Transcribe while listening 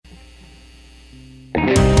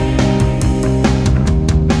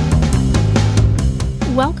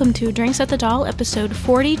welcome to Drinks at the Doll, episode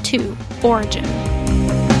 42, Origin.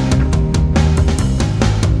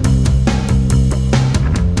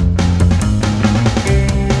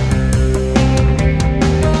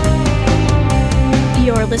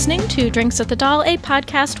 You're listening to Drinks at the Doll, a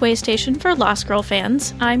podcast way station for Lost Girl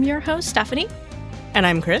fans. I'm your host, Stephanie. And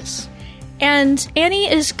I'm Chris. And Annie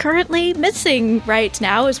is currently missing right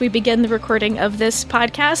now as we begin the recording of this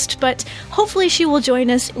podcast, but hopefully she will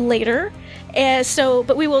join us later.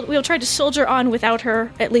 But we'll try to soldier on without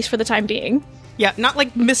her, at least for the time being. Yeah, not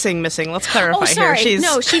like missing. Let's clarify sorry. here.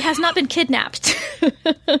 No, she has not been kidnapped.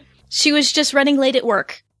 She was just running late at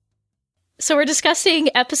work. So we're discussing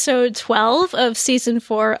episode 12 of season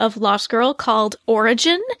 4 of Lost Girl called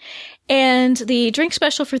Origin. And the drink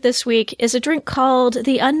special for this week is a drink called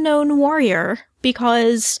the Unknown Warrior,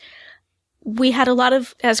 because we had a lot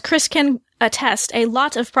of, as Chris can attest, a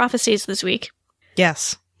lot of prophecies this week.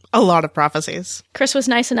 Yes, a lot of prophecies. Chris was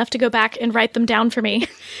nice enough to go back and write them down for me. I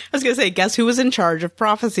was going to say, guess who was in charge of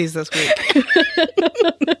prophecies this week?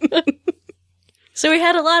 So we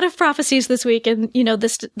had a lot of prophecies this week, and, you know,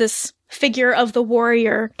 this figure of the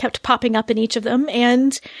warrior kept popping up in each of them,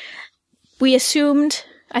 and we assumed,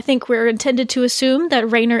 I think we're intended to assume,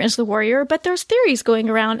 that Raynor is the warrior, but there's theories going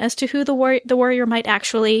around as to who the warrior might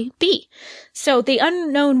actually be. So the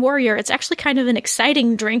Unknown Warrior, it's actually kind of an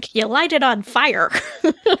exciting drink. You light it on fire.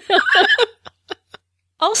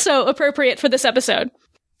 Also appropriate for this episode.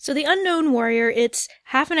 So the Unknown Warrior, it's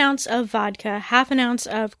half an ounce of vodka, half an ounce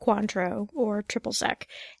of Cointreau, or triple sec,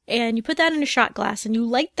 and you put that in a shot glass, and you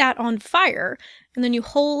light that on fire, and then you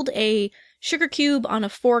hold a sugar cube on a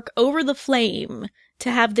fork over the flame to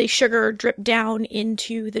have the sugar drip down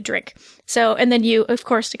into the drink. So, and then you, of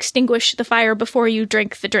course, extinguish the fire before you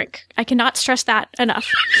drink the drink. I cannot stress that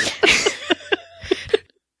enough.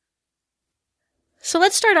 So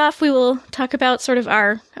let's start off. We will talk about sort of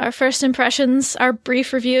our first impressions, our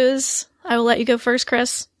brief reviews. I will let you go first,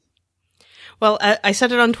 Chris. Well, I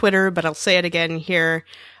said it on Twitter, but I'll say it again here.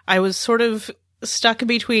 I was sort of stuck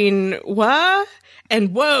between what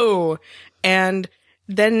and whoa, and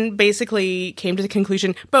then basically came to the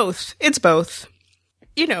conclusion, both. It's both.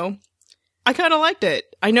 You know, I kind of liked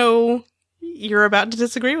it. I know you're about to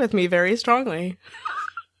disagree with me very strongly.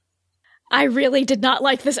 I really did not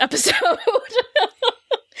like this episode.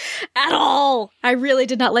 At all. I really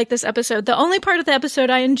did not like this episode. The only part of the episode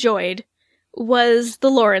I enjoyed was the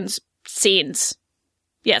Lauren's scenes.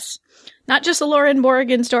 Yes. Not just the Lauren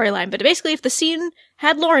Morrigan storyline, but basically if the scene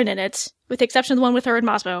had Lauren in it, with the exception of the one with her and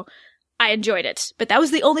Mosmo, I enjoyed it. But that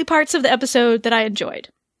was the only parts of the episode that I enjoyed.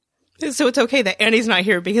 So it's okay that Annie's not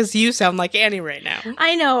here because you sound like Annie right now.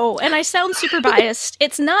 I know, and I sound super biased.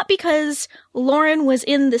 It's not because Lauren was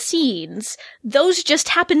in the scenes. Those just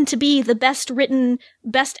happened to be the best written,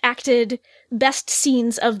 best acted, best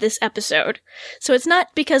scenes of this episode. So it's not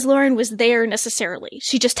because Lauren was there necessarily.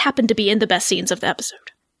 She just happened to be in the best scenes of the episode.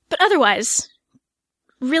 But otherwise,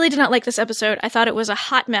 really did not like this episode. I thought it was a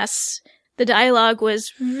hot mess. The dialogue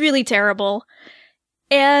was really terrible.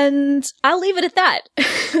 And I'll leave it at that.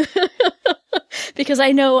 Because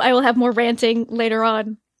I know I will have more ranting later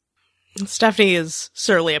on. Stephanie is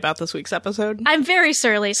surly about this week's episode. I'm very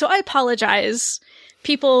surly, so I apologize,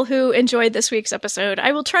 people who enjoyed this week's episode.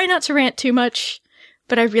 I will try not to rant too much,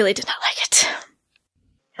 but I really did not like it.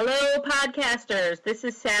 Hello, podcasters. This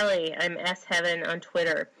is Sally. I'm S Heaven on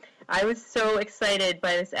Twitter. I was so excited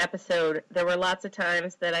by this episode. There were lots of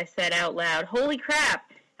times that I said out loud, "Holy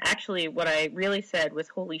crap!" Actually, what I really said was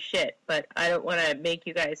 "holy shit," but I don't want to make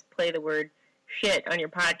you guys play the word shit on your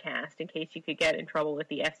podcast in case you could get in trouble with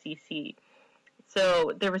the FCC.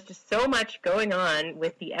 So there was just so much going on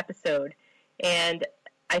with the episode, and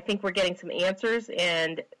I think we're getting some answers,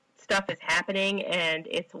 and stuff is happening, and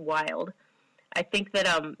it's wild. I think that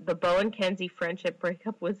the Bo and Kenzie friendship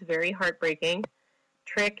breakup was very heartbreaking.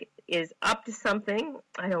 Trick is up to something.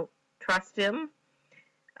 I don't trust him.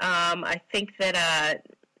 I think that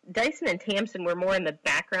Dyson and Tamsin were more in the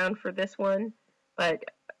background for this one, but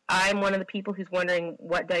I'm one of the people who's wondering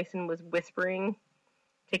what Dyson was whispering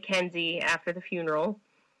to Kenzie after the funeral.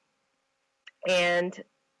 And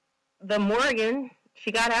the Morrigan,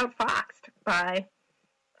 she got outfoxed by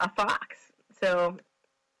a fox. So,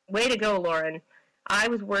 way to go, Lauren. I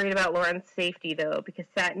was worried about Lauren's safety, though, because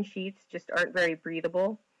satin sheets just aren't very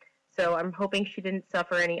breathable. So I'm hoping she didn't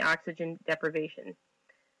suffer any oxygen deprivation.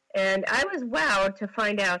 And I was wowed to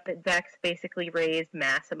find out that Vex basically raised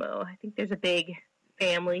Massimo. I think there's a big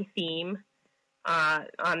family theme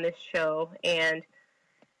on this show, and,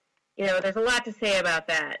 you know, there's a lot to say about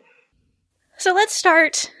that. So let's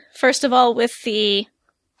start, first of all, with the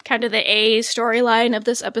kind of the A storyline of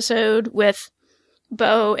this episode with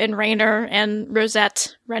Bo and Raynor and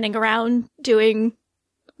Rosette running around doing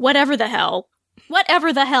whatever the hell.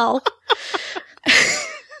 Whatever the hell.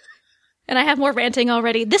 And I have more ranting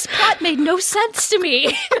already. This plot made no sense to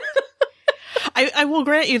me. I will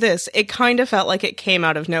grant you this. It kind of felt like it came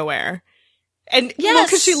out of nowhere. And, yes,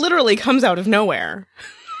 because she literally comes out of nowhere.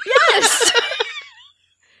 Yes!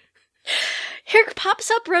 Here pops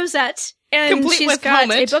up Rosette, and complete she's with got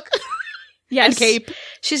helmet a book. Yes. And cape.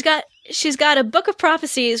 She's got a book of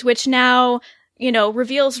prophecies, which now,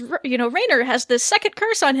 reveals, Raynor has this second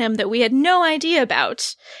curse on him that we had no idea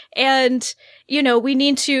about. And, we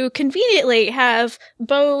need to conveniently have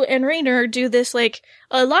Bo and Raynor do this,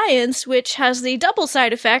 alliance, which has the double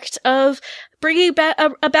side effect of bringing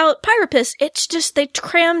about Pyropus. It's just, they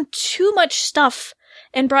crammed too much stuff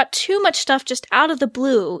and brought too much stuff just out of the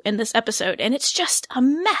blue in this episode, and it's just a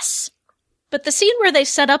mess. But the scene where they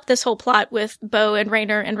set up this whole plot with Bo and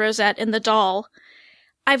Raynor and Rosette and the doll,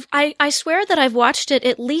 I swear that I've watched it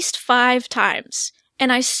at least 5 times,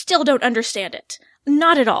 and I still don't understand it.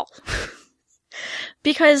 Not at all.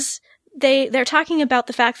 Because they're talking about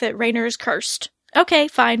the fact that Raynor is cursed. Okay,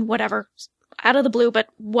 fine, whatever. Out of the blue, but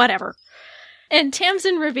whatever. And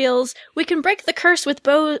Tamsin reveals, we can break the curse with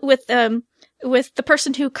the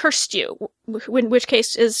person who cursed you, in which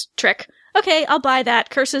case is Trick. Okay, I'll buy that.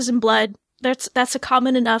 Curses and blood. That's a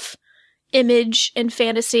common enough image and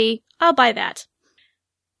fantasy. I'll buy that.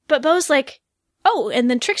 But Bo's like, oh, and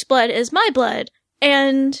then Trick's blood is my blood.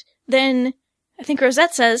 And then, I think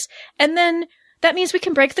Rosette says, and then that means we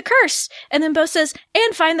can break the curse. And then Bo says,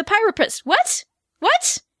 and find the Pyropus. What?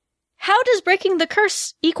 What? How does breaking the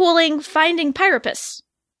curse equaling finding Pyropus?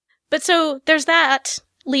 But so, there's that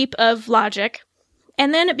leap of logic.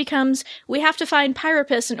 And then it becomes, we have to find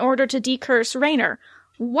Pyropus in order to decurse Raynor.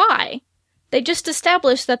 Why? They just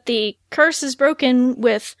established that the curse is broken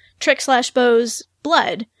with Trick/Bo's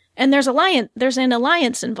blood, and there's an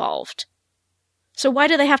alliance involved. So why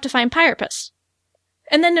do they have to find Pyropus?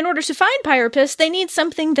 And then in order to find Pyropus, they need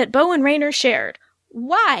something that Bo and Raynor shared.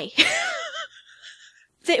 Why?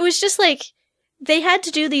 It was just they had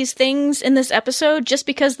to do these things in this episode just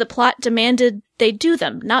because the plot demanded they do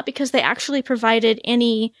them, not because they actually provided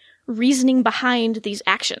any reasoning behind these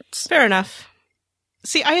actions. Fair enough.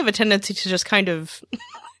 See, I have a tendency to just kind of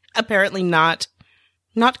apparently not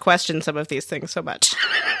question some of these things so much.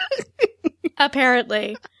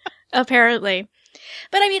 Apparently. But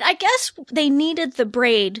I mean, I guess they needed the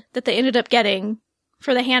braid that they ended up getting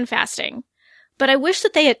for the hand fasting. But I wish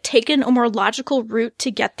that they had taken a more logical route to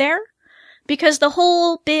get there. Because the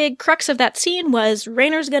whole big crux of that scene was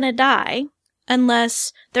Raynor's gonna die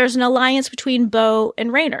unless there's an alliance between Bo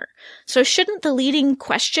and Raynor. So shouldn't the leading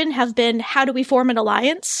question have been, how do we form an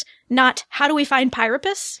alliance? Not, how do we find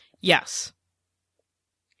Pyropus? Yes.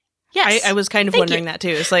 Yes. I was kind of wondering that too.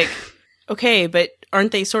 It's like, okay, but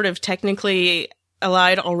aren't they sort of technically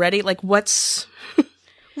allied already? What's...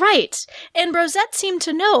 Right. And Rosette seemed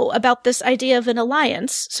to know about this idea of an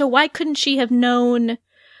alliance, so why couldn't she have known...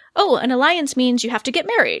 Oh, an alliance means you have to get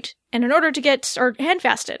married, and in order to get, or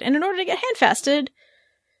handfasted, and in order to get handfasted,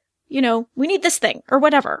 we need this thing, or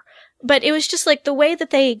whatever. But it was just the way that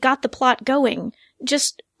they got the plot going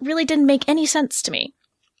just really didn't make any sense to me.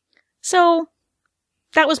 So,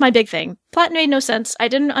 that was my big thing. Plot made no sense. I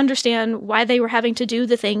didn't understand why they were having to do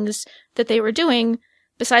the things that they were doing,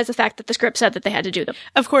 besides the fact that the script said that they had to do them.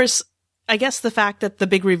 Of course, I guess the fact that the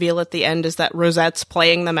big reveal at the end is that Rosette's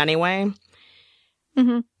playing them anyway.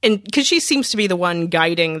 Mm-hmm. And because she seems to be the one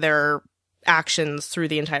guiding their actions through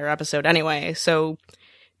the entire episode anyway. So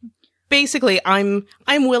basically, I'm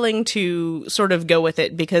willing to sort of go with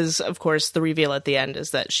it because, of course, the reveal at the end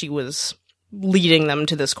is that she was leading them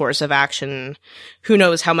to this course of action. Who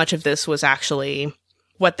knows how much of this was actually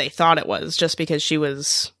what they thought it was, just because she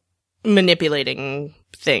was manipulating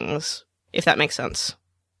things, if that makes sense.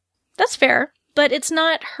 That's fair. But it's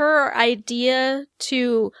not her idea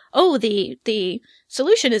to, the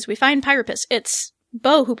solution is we find Pyropus. It's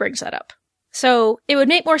Bo who brings that up. So it would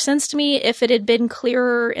make more sense to me if it had been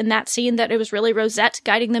clearer in that scene that it was really Rosette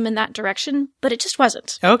guiding them in that direction, but it just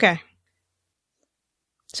wasn't. Okay.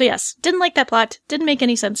 So yes, didn't like that plot. Didn't make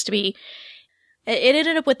any sense to me. It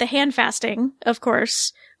ended up with the hand fasting, of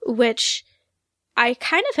course, which... I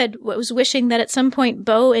kind of was wishing that at some point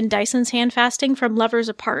Bo and Dyson's hand fasting from Lovers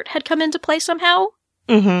Apart had come into play somehow.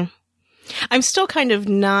 Mm-hmm. I'm still kind of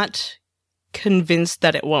not convinced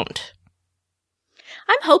that it won't.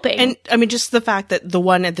 I'm hoping. And, I mean, just the fact that the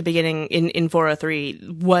one at the beginning in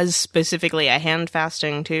 403 was specifically a hand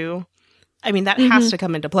fasting, too. I mean, that has to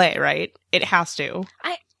come into play, right? It has to.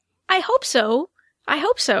 I hope so. I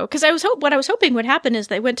hope so, because what I was hoping would happen is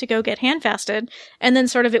they went to go get handfasted, and then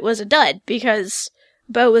sort of it was a dud, because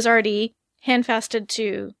Bo was already handfasted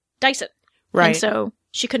to Dyson. Right. And so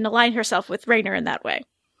she couldn't align herself with Rayner in that way.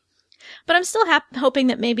 But I'm still hoping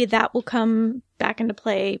that maybe that will come back into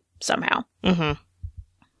play somehow. Mm-hmm.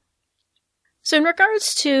 So in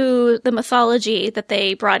regards to the mythology that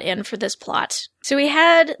they brought in for this plot, so we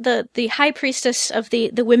had the high priestess of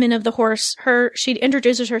the women of the horse. She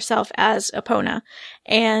introduces herself as Epona.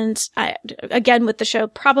 And again, with the show,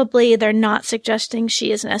 probably they're not suggesting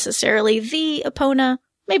she is necessarily the Epona.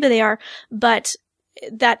 Maybe they are, but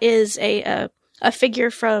that is a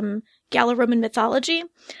figure from Gallo-Roman mythology.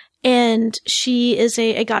 And she is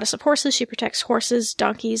a goddess of horses. She protects horses,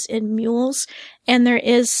 donkeys, and mules. And there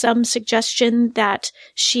is some suggestion that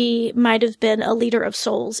she might have been a leader of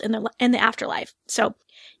souls in the afterlife. So,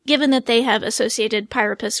 given that they have associated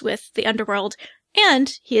Priapus with the underworld,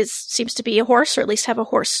 and he seems to be a horse, or at least have a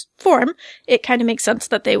horse form, it kind of makes sense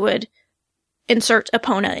that they would insert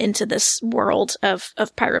Epona into this world of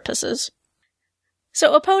Priapus's.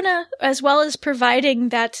 So Epona, as well as providing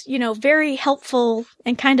that, very helpful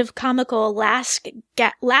and kind of comical last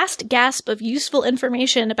gasp of useful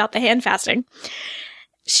information about the handfasting,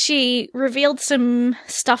 she revealed some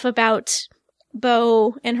stuff about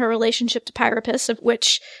Bo and her relationship to Priapus, of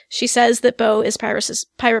which she says that Bo is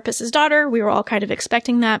Priapus's daughter. We were all kind of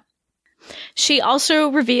expecting that. She also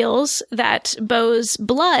reveals that Bo's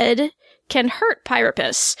blood can hurt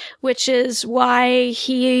Priapus, which is why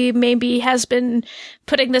he maybe has been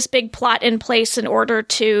putting this big plot in place in order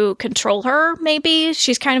to control her, maybe.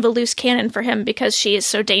 She's kind of a loose cannon for him because she is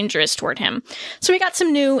so dangerous toward him. So we got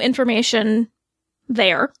some new information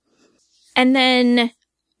there. And then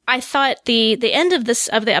I thought the end of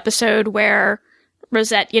the episode where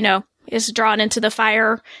Rosette, is drawn into the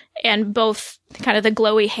fire and both kind of the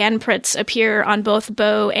glowy handprints appear on both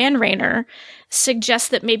Bo and Rayner suggests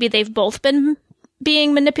that maybe they've both been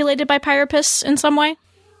being manipulated by Priapus in some way.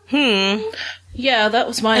 Yeah, that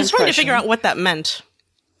was my impression. I was trying to figure out what that meant.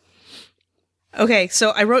 Okay, so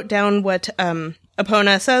I wrote down what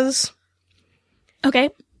Epona says. Okay.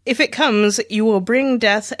 If it comes, you will bring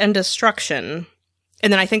death and destruction.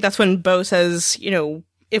 And then I think that's when Bo says,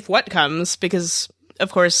 if what comes, because,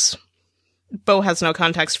 of course, Bo has no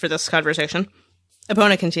context for this conversation.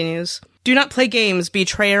 Epona continues, do not play games,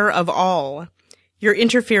 betrayer of all. You're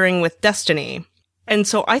interfering with destiny. And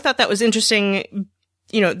so I thought that was interesting,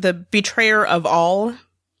 the betrayer of all.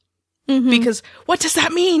 Mm-hmm. Because what does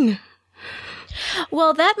that mean?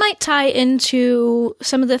 Well, that might tie into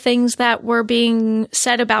some of the things that were being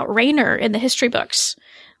said about Rayner in the history books.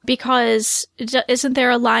 Because isn't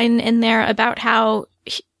there a line in there about how...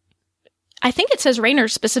 I think it says Rayner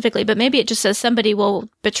specifically, but maybe it just says somebody will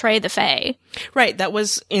betray the Fae. Right, that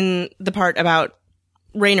was in the part about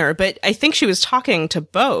Rayner, but I think she was talking to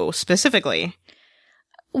Bo specifically.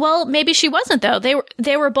 Well, maybe she wasn't, though.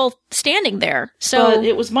 They were both standing there, so... But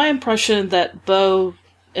it was my impression that Bo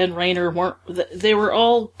and Rayner weren't... They were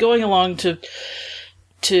all going along to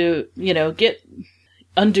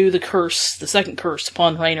undo the curse, the second curse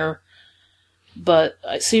upon Rayner, but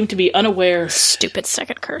I seem to be unaware... Stupid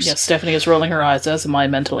second curse. Yes, Stephanie is rolling her eyes, as am I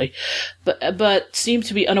mentally. But seem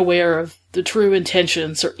to be unaware of the true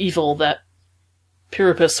intentions or evil that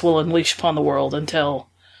Priapus will unleash upon the world until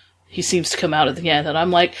he seems to come out at the end. And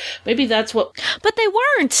I'm like, maybe that's what... But they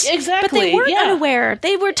weren't! Exactly, But they weren't unaware.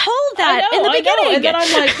 They were told that in the beginning. I know. And then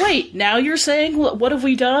I'm like, wait, now you're saying, what have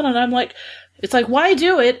we done? And I'm like, it's like, why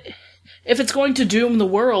do it? If it's going to doom the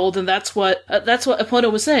world, and that's what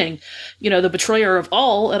Epona was saying, the betrayer of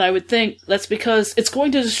all, and I would think that's because it's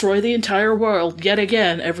going to destroy the entire world. Yet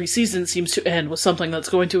again, every season seems to end with something that's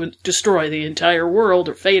going to destroy the entire world,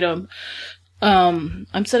 or fatum.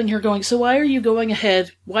 I'm sitting here going, so why are you going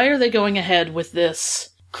ahead? Why are they going ahead with this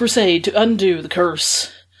crusade to undo the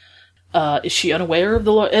curse? Is she unaware of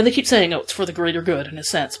the law? And they keep saying, it's for the greater good, in a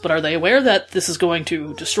sense. But are they aware that this is going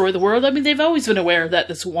to destroy the world? I mean, they've always been aware that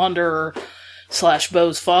this Wanderer /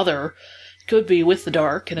 Bo's father could be with the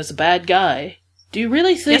dark and is a bad guy. Do you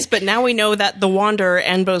really think... Yes, but now we know that the Wanderer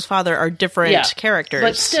and Bo's father are different characters.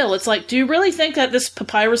 But still, it's like, do you really think that this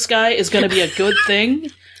Papyrus guy is going to be a good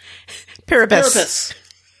thing? Priapus.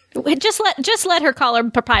 Just let her call her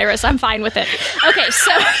Papyrus. I'm fine with it. Okay,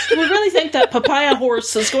 so... Do we really think that Papaya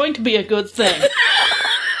Horse is going to be a good thing?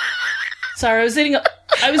 Sorry, I was eating a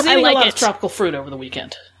lot of tropical fruit over the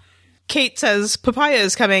weekend. Kate says, Papaya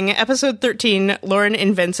is coming. Episode 13, Lauren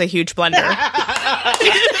invents a huge blender.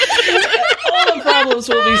 All the problems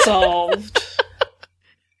will be solved.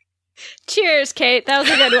 Cheers, Kate. That was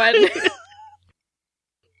a good one.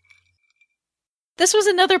 This was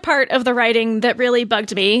another part of the writing that really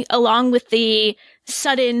bugged me, along with the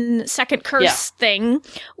sudden second curse thing,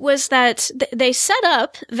 was that they set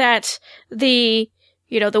up that the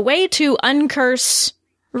way to uncurse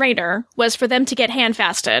Rayner was for them to get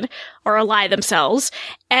hand-fasted or ally themselves,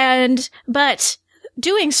 but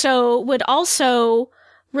doing so would also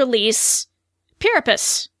release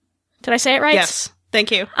Priapus. Did I say it right? Yes.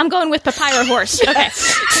 Thank you. I'm going with Papyrus Horse. Okay.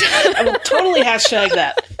 I will totally hashtag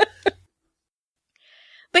that.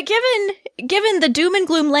 But given the doom and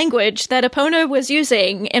gloom language that Epona was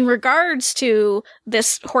using in regards to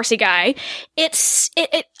this horsey guy,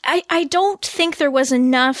 I don't think there was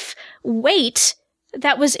enough weight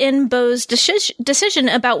that was in Bo's decision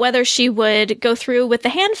about whether she would go through with the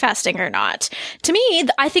hand fasting or not. To me,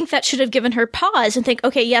 I think that should have given her pause and think,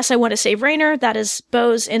 okay, yes, I want to save Rayner. That is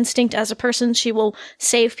Bo's instinct as a person. She will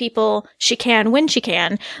save people she can when she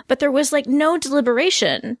can. But there was no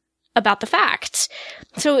deliberation about the facts.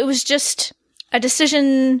 So it was just a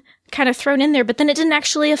decision kind of thrown in there, but then it didn't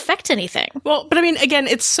actually affect anything. Well, but I mean, again,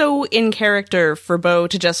 it's so in character for Bo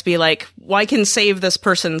to just be like, well, I can save this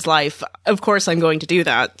person's life. Of course I'm going to do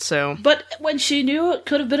that, so. But when she knew it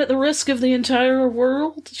could have been at the risk of the entire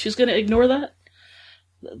world, she's going to ignore that?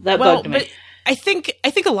 That bugged me. But I think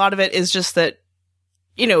a lot of it is just that,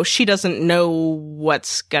 she doesn't know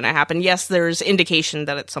what's going to happen. Yes, there's indication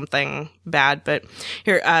that it's something bad, but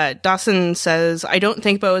here, Dawson says, I don't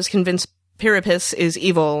think Bo is convinced Priapus is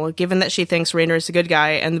evil, given that she thinks Rayner is a good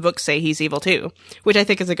guy, and the books say he's evil too, which I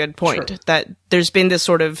think is a good point. Sure. That there's been this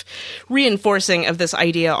sort of reinforcing of this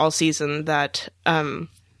idea all season that,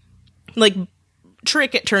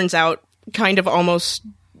 Trick, it turns out, kind of almost,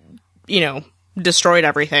 destroyed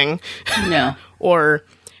everything. No. Or,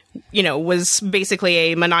 was basically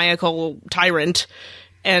a maniacal tyrant.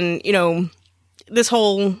 And, this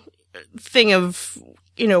whole thing of,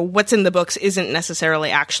 what's in the books isn't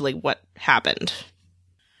necessarily actually what happened.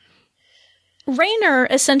 Rayner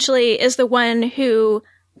essentially is the one who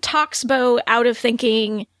talks Bo out of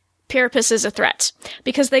thinking Priapus is a threat,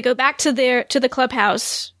 because they go back to the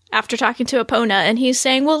clubhouse after talking to Epona, and he's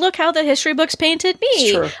saying, well, look how the history books painted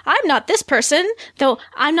me. I'm not this person, though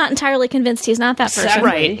I'm not entirely convinced he's not that person. Exactly.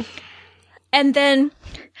 Right. And then,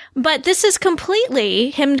 but this is completely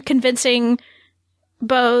him convincing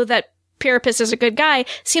Bo that Priapus is a good guy,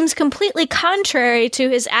 seems completely contrary to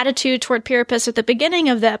his attitude toward Priapus at the beginning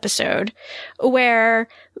of the episode, where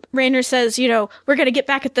Rayner says, we're going to get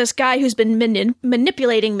back at this guy who's been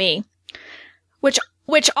manipulating me.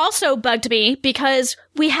 Which also bugged me, because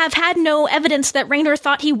we have had no evidence that Rayner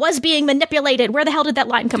thought he was being manipulated. Where the hell did that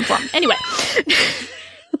line come from? Anyway.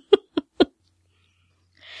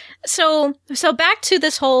 So back to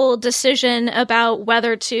this whole decision about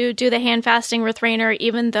whether to do the hand fasting with Rayner,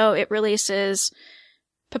 even though it releases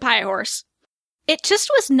Papaya Horse. It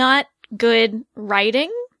just was not good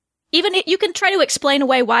writing. Even you can try to explain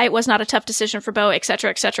away why it was not a tough decision for Bo, etc.,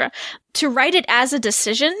 etc. To write it as a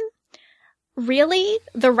decision, really,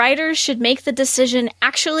 the writers should make the decision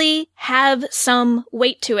actually have some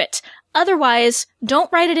weight to it. Otherwise,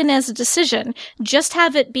 don't write it in as a decision. Just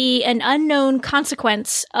have it be an unknown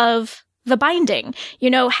consequence of the binding.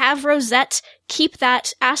 Have Rosette keep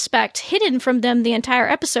that aspect hidden from them the entire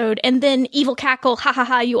episode, and then evil cackle, ha ha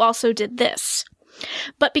ha, you also did this.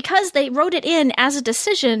 But because they wrote it in as a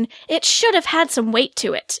decision, it should have had some weight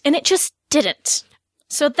to it, and it just didn't.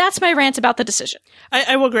 So that's my rant about the decision.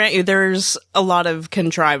 I will grant you, there's a lot of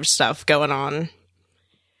contrived stuff going on.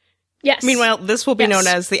 Yes. Meanwhile, this will be known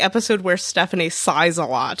as the episode where Stephanie sighs a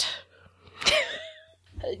lot.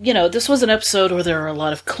 This was an episode where there are a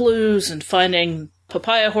lot of clues and finding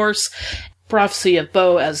Papaya Horse, prophecy of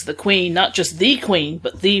Bo as the queen, not just the queen,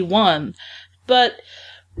 but the one. But,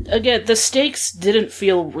 again, the stakes didn't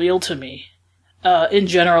feel real to me, in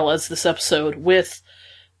general, as this episode, with,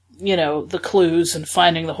 the clues and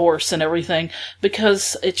finding the horse and everything,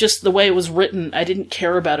 because it just, the way it was written, I didn't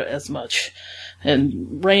care about it as much.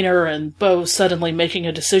 And Rayner and Bo suddenly making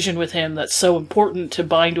a decision with him that's so important to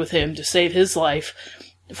bind with him to save his life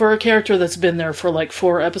for a character that's been there for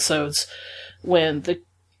 4 episodes, when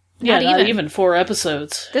not even 4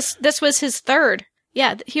 episodes. This was his third.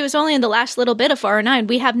 Yeah, he was only in the last little bit of 409.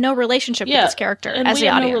 We have no relationship with this character as the audience. And we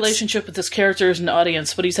have no relationship with this character as an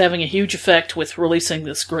audience, but he's having a huge effect with releasing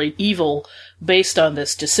this great evil based on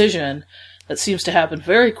this decision that seems to happen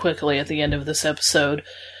very quickly at the end of this episode,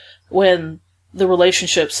 when the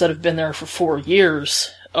relationships that have been there for 4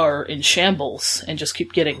 years are in shambles and just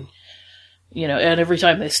keep getting, and every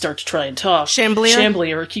time they start to try and talk,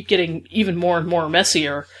 Chamblier, keep getting even more and more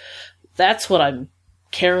messier. That's what I'm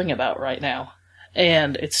caring about right now.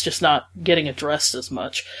 and it's just not getting addressed as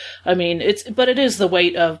much. I mean, but it is the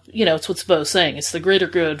weight of, it's what Bo's saying. It's the greater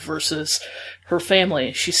good versus her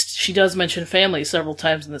family. She does mention family several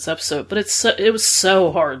times in this episode, but it was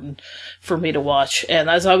so hard for me to watch. And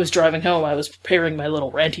as I was driving home, I was preparing my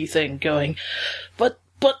little ranty thing going, but,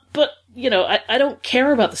 I don't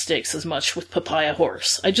care about the stakes as much with Papaya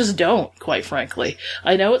Horse. I just don't, quite frankly.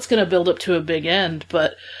 I know it's going to build up to a big end,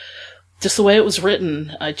 but just the way it was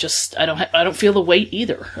written, I don't feel the weight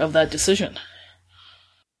either of that decision.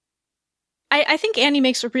 I think Annie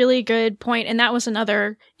makes a really good point, and that was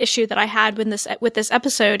another issue that I had with this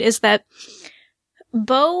episode, is that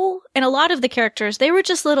Bo and a lot of the characters, they were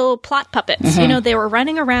just little plot puppets. Mm-hmm. They were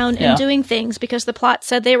running around and doing things because the plot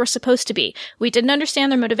said they were supposed to be. We didn't understand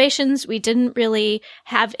their motivations. We didn't really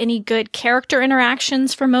have any good character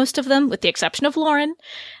interactions for most of them, with the exception of Lauren.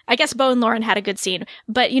 I guess Bo and Lauren had a good scene.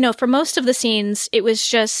 But, for most of the scenes, it was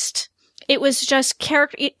just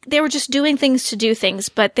character. They were just doing things to do things,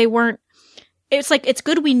 but they weren't. It's like, it's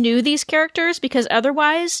good we knew these characters, because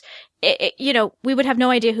otherwise, we would have no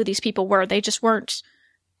idea who these people were. They just weren't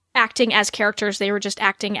acting as characters. They were just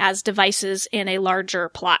acting as devices in a larger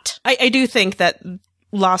plot. I do think that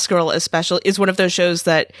Lost Girl especially is one of those shows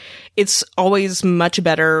that it's always much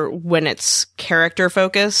better when it's character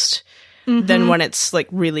focused than when it's like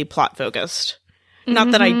really plot focused.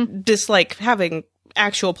 Not that I dislike having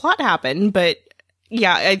actual plot happen, but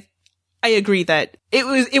yeah, I agree that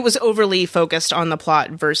it was overly focused on the plot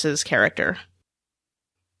versus character.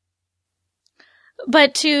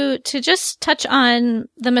 But to just touch on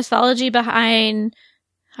the mythology behind,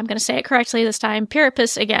 I'm going to say it correctly this time,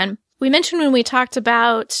 Priapus again. We mentioned when we talked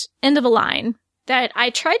about End of a Line that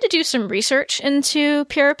I tried to do some research into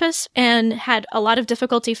Priapus and had a lot of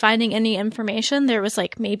difficulty finding any information. There was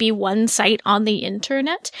like maybe one site on the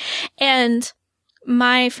internet. And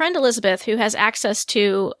my friend Elizabeth, who has access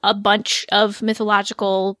to a bunch of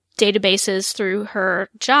mythological databases through her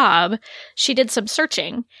job, she did some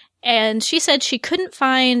searching. And she said she couldn't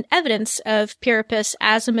find evidence of Priapus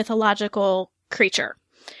as a mythological creature.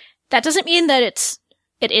 That doesn't mean that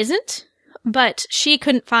it isn't, but she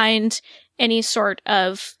couldn't find any sort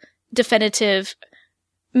of definitive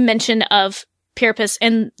mention of Priapus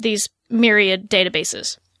in these myriad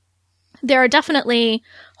databases. There are definitely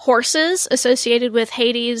horses associated with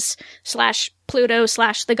Hades / Pluto /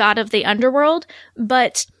 the god of the underworld,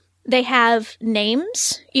 but they have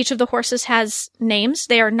names. Each of the horses has names.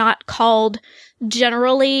 They are not called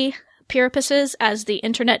generally Priapuses, as the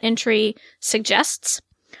internet entry suggests.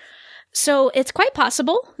 So it's quite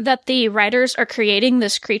possible that the writers are creating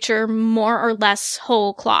this creature more or less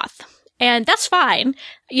whole cloth. And that's fine.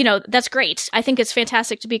 That's great. I think it's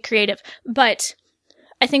fantastic to be creative. But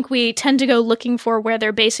I think we tend to go looking for where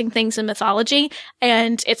they're basing things in mythology,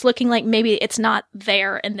 and it's looking like maybe it's not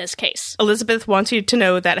there in this case. Elizabeth wants you to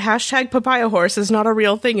know that hashtag papaya horse is not a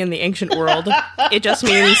real thing in the ancient world. It just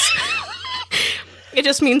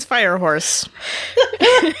means fire horse.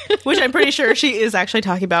 Which I'm pretty sure she is actually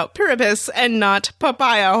talking about Priapus and not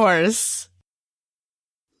papaya horse.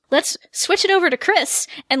 Let's switch it over to Chris,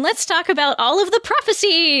 and let's talk about all of the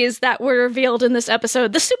prophecies that were revealed in this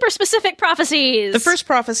episode, the super specific prophecies. The first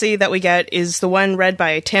prophecy that we get is the one read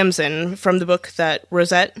by Tamsin from the book that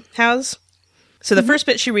Rosette has. So the first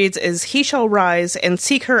bit she reads is, "He shall rise and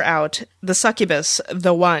seek her out, the succubus,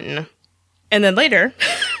 the one." And then later,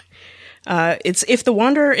 it's, "If the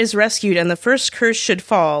wanderer is rescued and the first curse should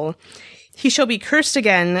fall, he shall be cursed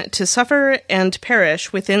again to suffer and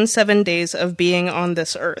perish within 7 days of being on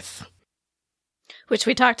this earth." Which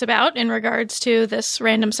we talked about in regards to this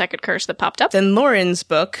random second curse that popped up. Then Lauren's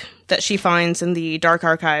book that she finds in the Dark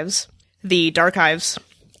Archives.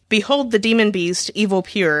 "Behold the demon beast, evil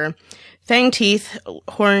pure, fang-teeth,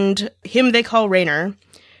 horned, him they call Rainer.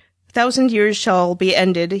 1,000 years shall be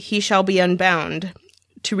ended, he shall be unbound,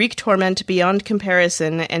 to wreak torment beyond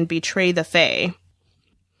comparison and betray the Fae."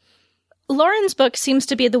 Lauren's book seems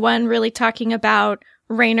to be the one really talking about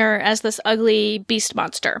Rainer as this ugly beast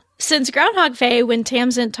monster. Since Groundhog Fae, when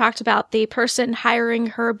Tamsin talked about the person hiring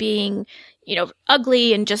her being,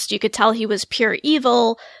 ugly and just you could tell he was pure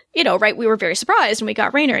evil, right, we were very surprised when we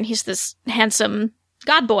got Rainer and he's this handsome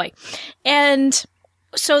god boy. And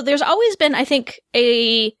so there's always been, I think,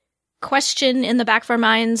 a question in the back of our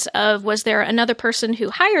minds of, was there another person who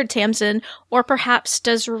hired Tamsin, or perhaps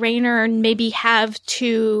does Rainer maybe have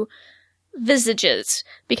two visages,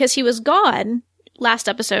 because he was gone last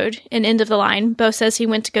episode in End of the Line. Bo says he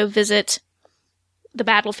went to go visit the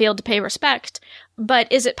battlefield to pay respect, but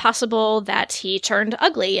is it possible that he turned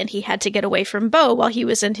ugly and he had to get away from Bo while he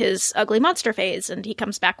was in his ugly monster phase and he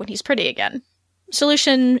comes back when he's pretty again?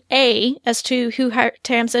 solution A as to who hired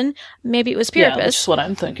Tamsin, maybe it was Priapus. Yeah, that's what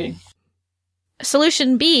I'm thinking.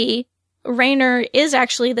 Solution B, Rayner is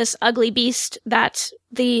actually this ugly beast that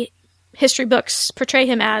the history books portray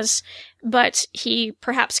him as, but he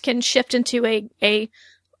perhaps can shift into a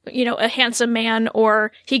handsome man,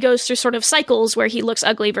 or he goes through sort of cycles where he looks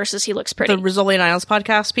ugly versus he looks pretty. The Rizzoli and Isles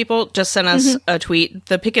podcast people just sent us a tweet.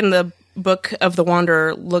 The pick in the Book of the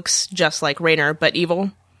Wanderer looks just like Rayner, but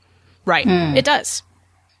evil. Right. It does.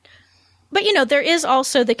 But, there is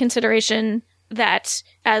also the consideration that,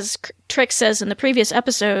 as Trix says in the previous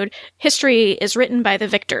episode, history is written by the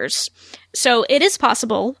victors. So it is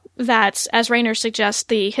possible that, as Rayner suggests,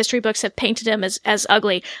 the history books have painted him as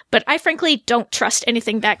ugly, but I frankly don't trust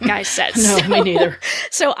anything that guy says. No, me neither.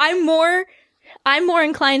 So I'm more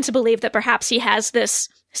inclined to believe that perhaps he has this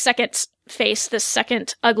second face, this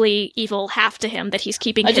second ugly, evil half to him that he's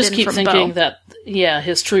keeping hidden from Bo. I just keep thinking that,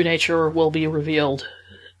 his true nature will be revealed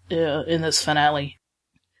in this finale.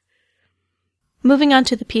 Moving on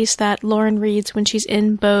to the piece that Lauren reads when she's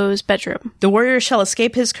in Bo's bedroom. The warrior shall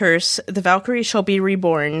escape his curse, the Valkyrie shall be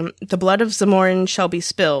reborn, the blood of Zamorin shall be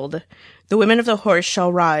spilled, the women of the horse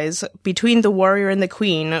shall rise, between the warrior and the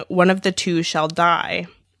queen, one of the two shall die.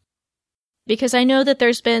 Because I know that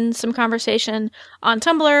there's been some conversation on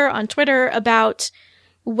Tumblr, on Twitter, about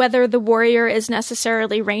whether the warrior is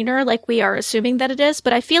necessarily Rayner, like we are assuming that it is,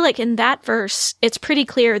 but I feel like in that verse, it's pretty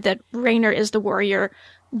clear that Rayner is the warrior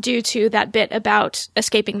due to that bit about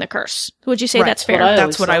escaping the curse. Would you say that's fair?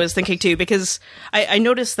 That's what I was thinking too, because I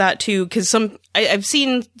noticed that too, because I've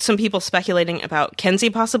seen some people speculating about Kenzie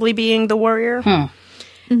possibly being the warrior.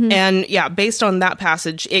 And based on that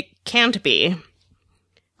passage, it can't be.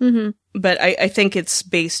 But I think it's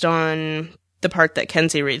based on the part that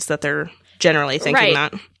Kenzie reads that they're generally thinking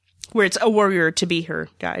that, where it's a warrior to be her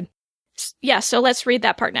guide. Yeah, so let's read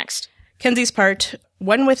that part next. Kenzie's part,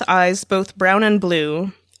 one with eyes both brown and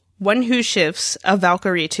blue, one who shifts, a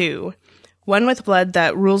Valkyrie too, one with blood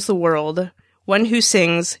that rules the world, one who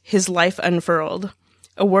sings, his life unfurled,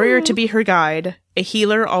 a warrior to be her guide, a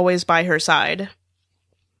healer always by her side.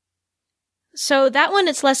 So that one,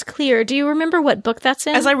 it's less clear. Do you remember what book that's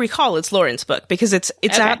in? As I recall, it's Lauren's book, because it's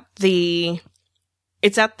at the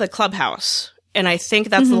clubhouse, and I think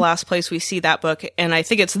that's the last place we see that book, and I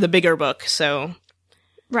think it's the bigger book, so...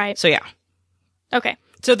 Right. So yeah. Okay.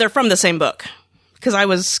 So they're from the same book, because I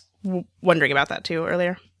was wondering about that too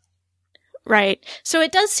earlier. Right. So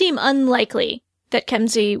it does seem unlikely that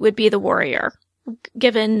Kenzie would be the warrior,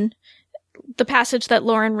 given the passage that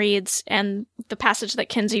Lauren reads and the passage that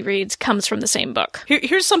Kenzie reads comes from the same book.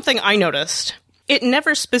 Here's something I noticed. It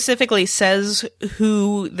never specifically says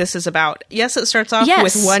who this is about. Yes, it starts off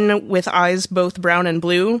with one with eyes both brown and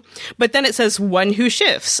blue, but then it says one who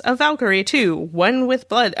shifts, a Valkyrie too, one with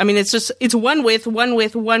blood. I mean, it's one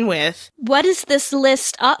with. What is this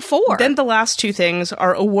list up for? Then the last two things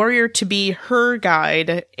are a warrior to be her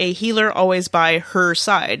guide, a healer always by her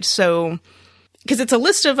side. So, because it's a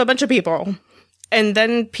list of a bunch of people, and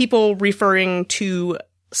then people referring to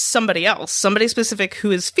somebody else, somebody specific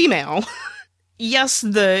who is female. Yes,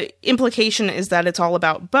 the implication is that it's all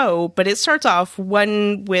about Bo, but it starts off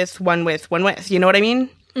one with. You know what I mean?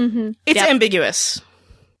 Mm-hmm. It's ambiguous.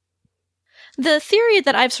 The theory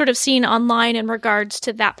that I've sort of seen online in regards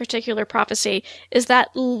to that particular prophecy is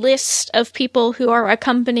that list of people who are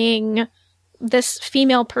accompanying this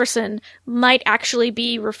female person might actually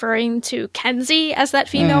be referring to Kenzie as that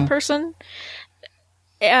female person.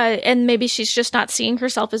 And maybe she's just not seeing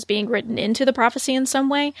herself as being written into the prophecy in some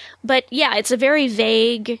way. But yeah, it's a very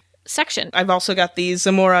vague section. I've also got the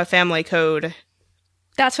Zamora family code.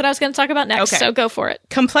 That's what I was going to talk about next, so go for it.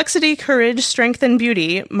 Complexity, courage, strength, and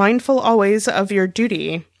beauty, mindful always of your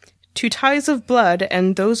duty. To ties of blood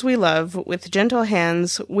and those we love, with gentle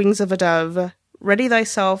hands, wings of a dove, ready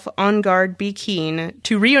thyself, on guard, be keen,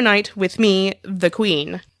 to reunite with me, the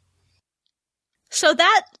queen. So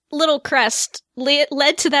that little crest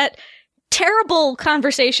led to that terrible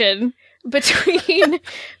conversation between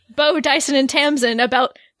Bo, Dyson, and Tamsin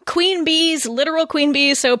about queen bees, literal queen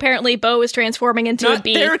bees. So apparently Bo is transforming into a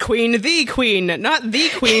bee. Not their queen, the queen. Not the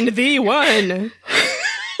queen, the one. Well,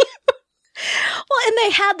 and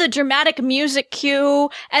they had the dramatic music cue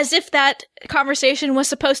as if that conversation was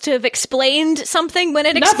supposed to have explained something when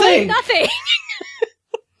it explained nothing.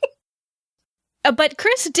 But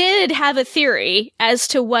Chris did have a theory as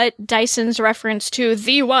to what Dyson's reference to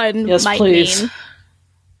the one might mean.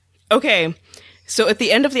 Okay, so at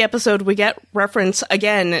the end of the episode, we get reference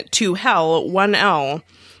again to Hell, 1L,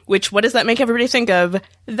 which, what does that make everybody think of?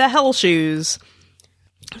 The Hell Shoes.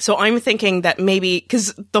 So I'm thinking that maybe,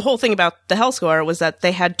 because the whole thing about the Hell Score was that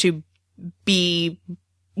they had to be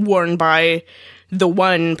worn by the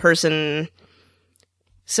one person.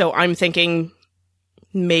 So I'm thinking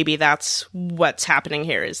maybe that's what's happening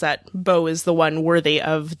here, is that Bo is the one worthy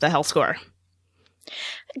of the Hellscore.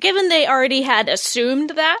 Given they already had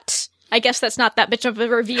assumed that, I guess that's not that much of a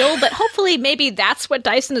reveal, but hopefully maybe that's what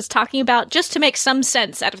Dyson is talking about, just to make some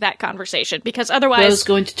sense out of that conversation, because otherwise... Bo's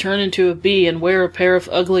going to turn into a bee and wear a pair of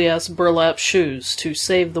ugly-ass burlap shoes to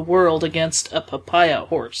save the world against a papaya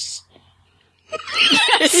horse.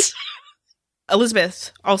 Yes.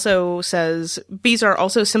 Elizabeth also says, bees are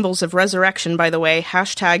also symbols of resurrection, by the way.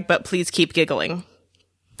 # but please keep giggling.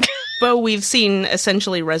 Bo, we've seen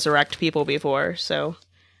essentially resurrect people before, so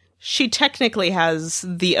she technically has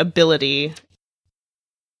the ability.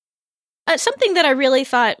 Something that I really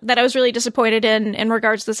thought that I was really disappointed in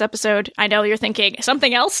regards to this episode, I know you're thinking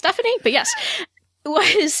something else, Stephanie, but yes,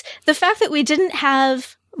 was the fact that we didn't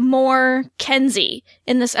have more Kenzie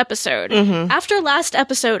in this episode. Mm-hmm. After last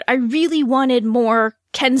episode, I really wanted more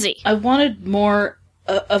Kenzie. I wanted more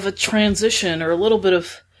of a transition, or a little bit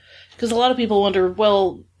of... Because a lot of people wonder,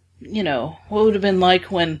 well, you know, what would have been like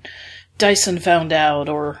when Dyson found out,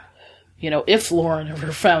 or, you know, if Lauren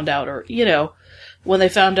ever found out, or, you know, when they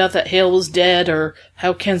found out that Hale was dead, or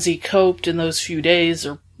how Kenzie coped in those few days,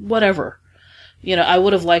 or whatever. You know, I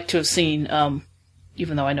would have liked to have seen,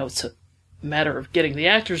 even though I know it's a matter of getting the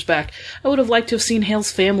actors back, I would have liked to have seen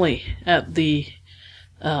Hale's family at the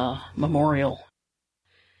memorial.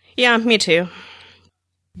 Yeah, me too.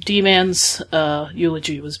 D-Man's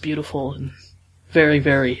eulogy was beautiful and very,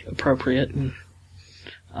 very appropriate, and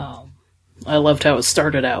I loved how it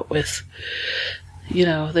started out with, you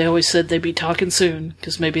know, they always said they'd be talking soon,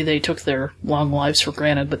 because maybe they took their long lives for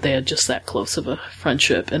granted, but they had just that close of a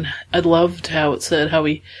friendship. And I loved how it said how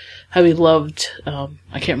he loved,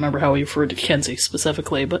 I can't remember how he referred to Kenzie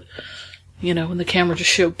specifically, but, you know, when the camera just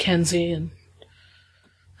showed Kenzie, and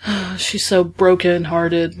she's so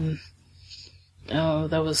broken-hearted, and oh,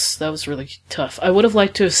 that was really tough. I would have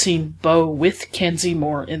liked to have seen Bo with Kenzie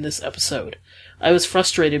more in this episode. I was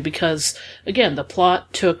frustrated because, again, the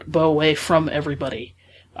plot took Bo away from everybody,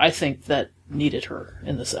 I think, that needed her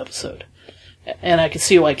in this episode. And I could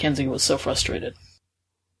see why Kenzie was so frustrated.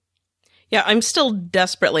 Yeah, I'm still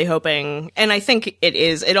desperately hoping, and I think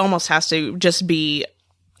it almost has to just be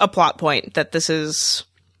a plot point that this is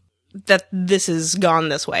gone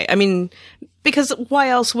this way. I mean, because why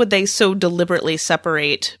else would they so deliberately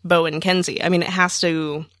separate Bo and Kenzie? I mean, it has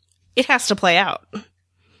to play out.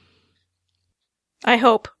 I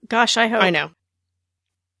hope. Gosh, I hope. I know.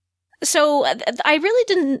 So, I really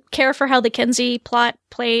didn't care for how the Kenzie plot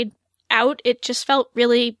played out. It just felt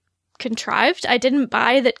really contrived. I didn't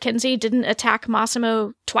buy that Kenzie didn't attack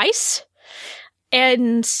Massimo twice.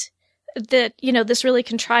 And that, you know, this really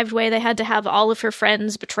contrived way they had to have all of her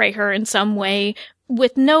friends betray her in some way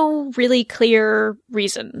with no really clear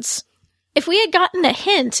reasons. If we had gotten a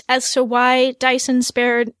hint as to why Dyson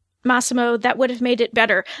spared Massimo, that would have made it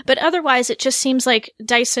better. But otherwise, it just seems like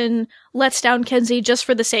Dyson lets down Kenzie just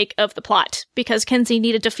for the sake of the plot, because Kenzie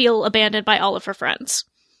needed to feel abandoned by all of her friends.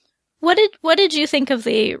 What did you think of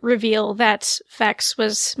the reveal that Vex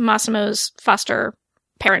was Massimo's foster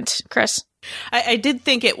parent, Chris? I did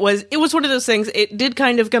think it was one of those things. It did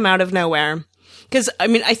kind of come out of nowhere. Because, I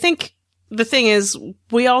mean, I think the thing is,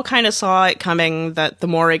 we all kind of saw it coming that the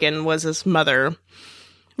Morrigan was his mother.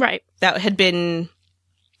 Right. That had been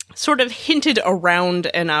sort of hinted around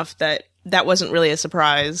enough that wasn't really a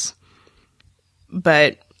surprise.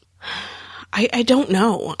 But I don't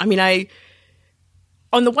know. I mean,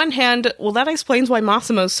 on the one hand, well, that explains why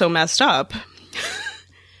Massimo's so messed up.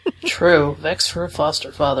 True. Vex for a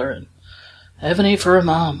foster father and Ebony for a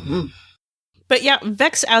mom. But yeah,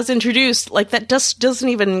 Vex as introduced, like, that just doesn't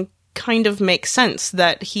even kind of make sense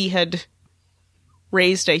that he had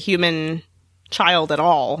raised a human child at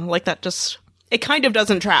all. Like, that just... It kind of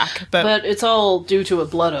doesn't track, but it's all due to a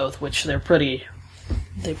blood oath, which they pretty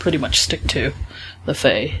much stick to, the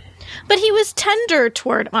Fae. But he was tender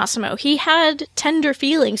toward Massimo. He had tender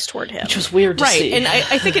feelings toward him. Which was weird to see. Right, and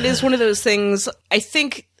I think it is one of those things, I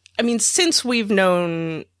mean, since we've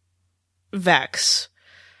known Vex,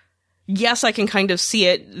 yes, I can kind of see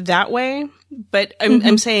it that way, but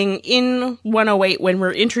I'm saying in 108, when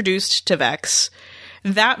we're introduced to Vex,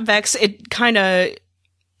 that Vex, it kind of...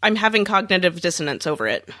 I'm having cognitive dissonance over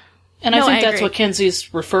it. And I think that's what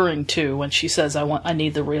Kenzie's referring to when she says, I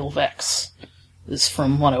need the real Vex. Is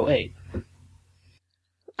from 108.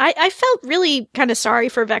 I felt really kind of sorry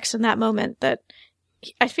for Vex in that moment, that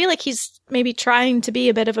I feel like he's maybe trying to be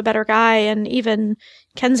a bit of a better guy, and even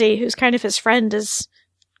Kenzie, who's kind of his friend, is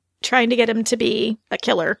trying to get him to be a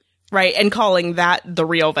killer. Right, and calling that the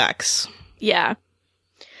real Vex. Yeah.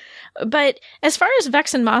 But as far as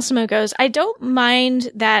Vex and Massimo goes, I don't mind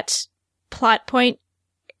that plot point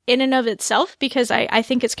in and of itself, because I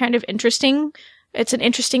think it's kind of interesting. It's an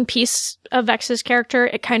interesting piece of Vex's character.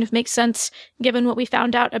 It kind of makes sense given what we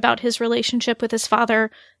found out about his relationship with his father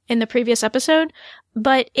in the previous episode.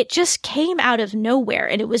 But it just came out of nowhere,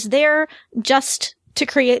 and it was there just to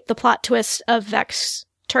create the plot twist of Vex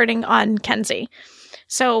turning on Kenzie.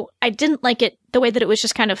 So I didn't like it the way that it was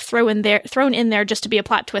just kind of thrown in there just to be a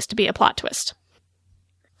plot twist.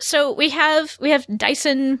 So we have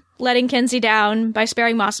Dyson letting Kenzie down by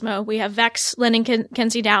sparing Massimo. We have Vex letting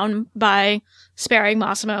Kenzie down by sparing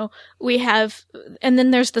Massimo. And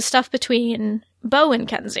then there's the stuff between Bo and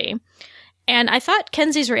Kenzie. And I thought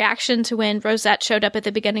Kenzie's reaction to when Rosette showed up at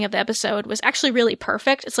the beginning of the episode was actually really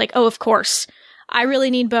perfect. It's like, oh, of course, I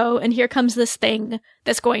really need Bo, and here comes this thing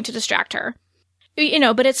that's going to distract her.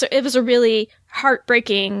 But it was a really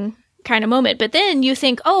heartbreaking kind of moment. But then you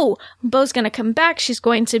think, oh, Bo's going to come back. She's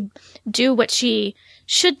going to do what she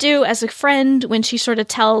should do as a friend when she sort of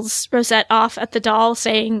tells Rosette off at the doll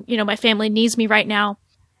saying, my family needs me right now.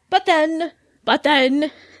 But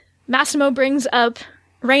then Massimo brings up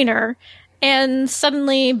Raynor, and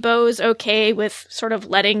suddenly Bo's okay with sort of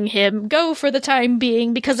letting him go for the time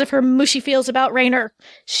being because of her mushy feels about Raynor.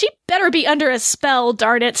 She better be under a spell,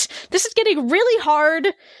 darn it. This is getting really hard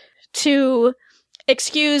to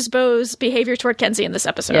excuse Bo's behavior toward Kenzie in this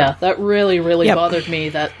episode. Yeah, that really, really bothered me,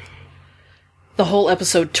 that the whole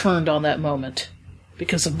episode turned on that moment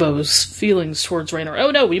because of Bo's feelings towards Raynor. Oh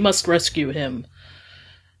no, we must rescue him.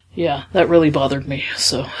 Yeah, that really bothered me,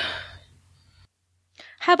 so...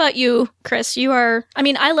 How about you, Chris?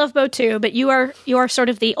 I love Bo too, but you are sort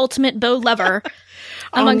of the ultimate Bo lover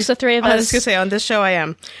amongst the three of us. I was going to say, on this show I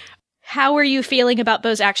am. How are you feeling about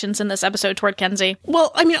Bo's actions in this episode toward Kenzie?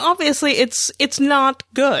 Well, obviously it's not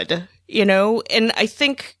good, and I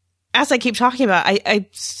think, as I keep talking about, I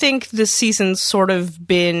think this season's sort of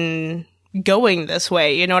been going this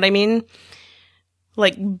way, you know what I mean?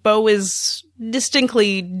 Like, Bo is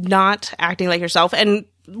distinctly not acting like herself, and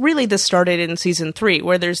really this started in season 3,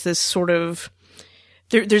 where there's this sort of...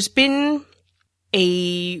 There's been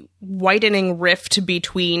a widening rift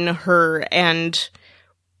between her and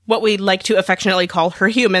what we like to affectionately call her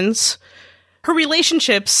humans. Her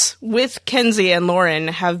relationships with Kenzie and Lauren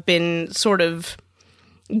have been sort of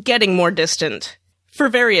getting more distant for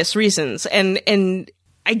various reasons. And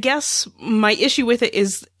I guess my issue with it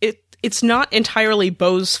is it's not entirely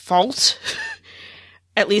Bo's fault,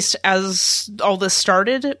 at least as all this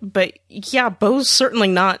started. But yeah, Bo's certainly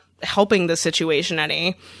not helping the situation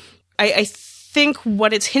any. I think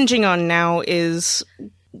what it's hinging on now is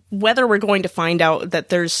whether we're going to find out that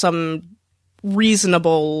there's some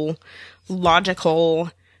reasonable, logical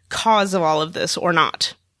cause of all of this or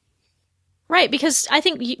not. Right, because I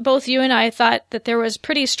think both you and I thought that there was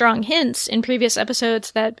pretty strong hints in previous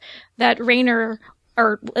episodes that Raynor,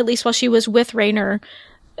 or at least while she was with Raynor,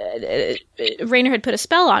 Raynor had put a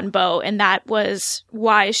spell on Bo, and that was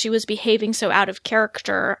why she was behaving so out of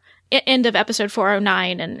character. End of episode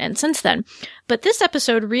 409 and since then. But this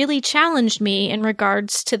episode really challenged me in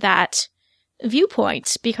regards to that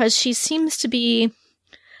viewpoint, because she seems to be,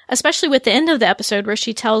 especially with the end of the episode where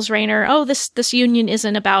she tells Raynor, oh, this union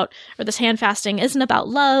isn't about, or this hand fasting isn't about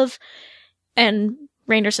love. And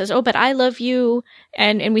Raynor says, oh, but I love you.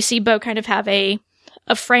 And we see Bo kind of have a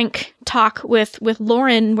frank talk with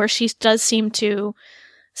Lauren, where she does seem to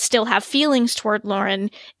still have feelings toward Lauren.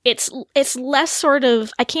 It's less sort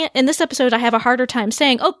of, in this episode I have a harder time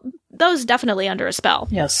saying, oh, Bo's definitely under a spell.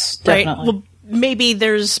 Yes, definitely. Right? Well, maybe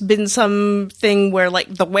there's been something where, like,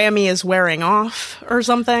 the whammy is wearing off or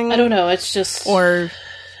something. I don't know, it's just... Or...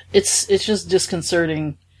 It's just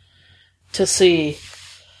disconcerting to see,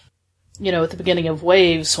 at the beginning of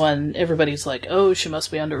Waves, when everybody's like, oh, she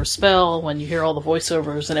must be under a spell, when you hear all the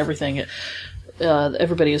voiceovers and everything,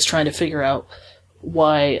 everybody is trying to figure out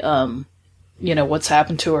why, what's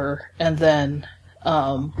happened to her. And then,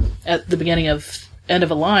 at the beginning of end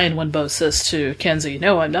of a line, when Bo says to Kenzie,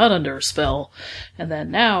 no, I'm not under a spell. And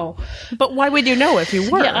then now... But why would you know if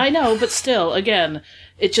you were? Yeah, I know, but still, again,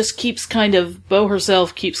 it just keeps Bo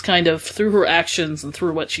herself keeps through her actions and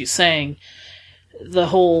through what she's saying, the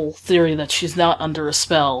whole theory that she's not under a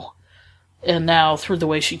spell. And now, through the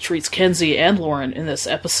way she treats Kenzie and Lauren in this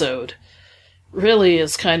episode, really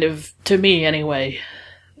is kind of, to me anyway,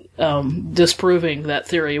 disproving that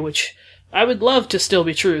theory, which I would love to still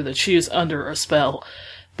be true, that she's under a spell.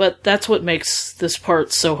 But that's what makes this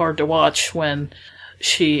part so hard to watch, when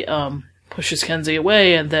she pushes Kenzie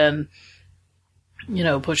away, and then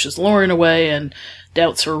pushes Lauren away and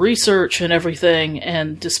doubts her research and everything,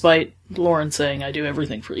 and despite Lauren saying, I do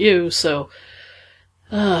everything for you, so,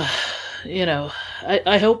 I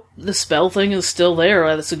hope the spell thing is still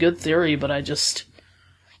there. That's a good theory, but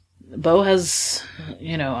Bo has,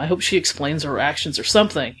 I hope she explains her actions or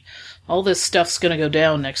something. All this stuff's gonna go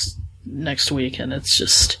down next week, and it's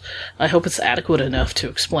just, I hope it's adequate enough to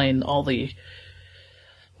explain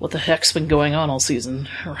what the heck's been going on all season,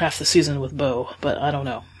 or half the season with Bo, but I don't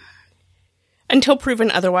know. Until proven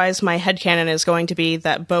otherwise, my headcanon is going to be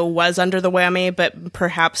that Bo was under the whammy, but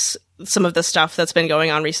perhaps some of the stuff that's been going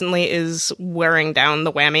on recently is wearing down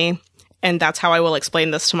the whammy, and that's how I will explain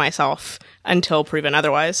this to myself until proven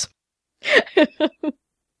otherwise.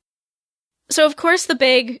 So, of course, the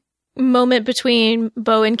big moment between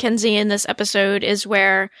Bo and Kenzie in this episode is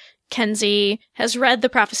where Kenzie has read the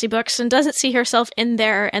prophecy books and doesn't see herself in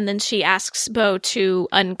there, and then she asks Bo to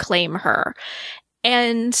unclaim her.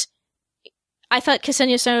 And I thought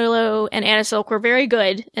Ksenia Solo and Anna Silk were very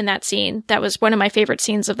good in that scene. That was one of my favorite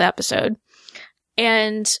scenes of the episode.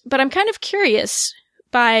 But I'm kind of curious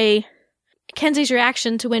by Kenzie's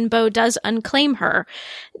reaction to when Bo does unclaim her.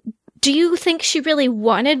 Do you think she really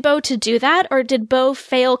wanted Bo to do that, or did Bo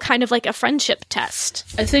fail kind of like a friendship test?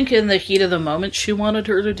 I think in the heat of the moment she wanted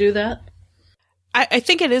her to do that. I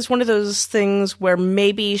think it is one of those things where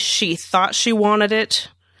maybe she thought she wanted it,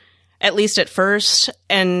 at least at first,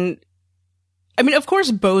 and I mean, of course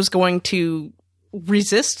Bo's going to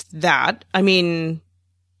resist that. I mean,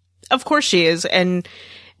 of course she is, and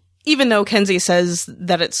even though Kenzie says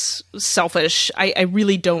that it's selfish, I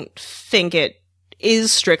really don't think it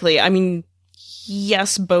is strictly. I mean,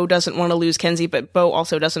 yes, Bo doesn't want to lose Kenzie, but Bo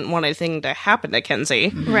also doesn't want anything to happen to Kenzie.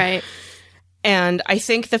 Right. And I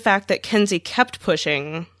think the fact that Kenzie kept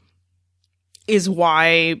pushing is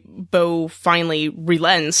why Bo finally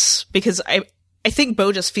relents, because I think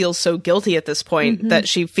Bo just feels so guilty at this point that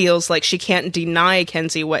she feels like she can't deny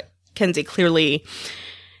Kenzie what Kenzie clearly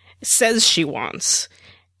says she wants.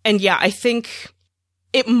 And yeah, I think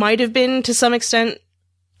it might have been, to some extent,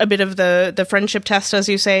 a bit of the friendship test, as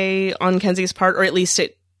you say, on Kenzie's part, or at least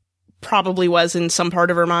it probably was in some part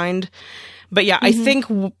of her mind. But yeah, I think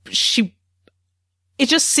it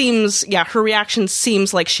just seems, her reaction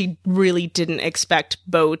seems like she really didn't expect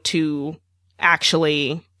Bo to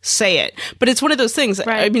actually say it. But it's one of those things,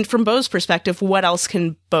 right. I mean, from Bo's perspective, what else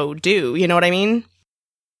can Bo do? You know what I mean?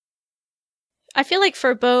 I feel like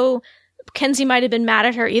for Bo, Kenzie might have been mad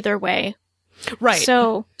at her either way. Right.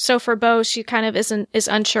 So for Bo, she kind of is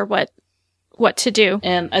unsure what to do.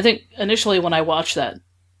 And I think initially when I watched that,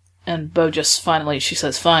 and Bo just finally, she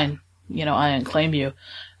says, fine, I unclaim you.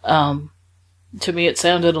 To me, it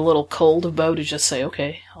sounded a little cold of Bo to just say,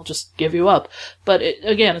 okay, I'll just give you up. But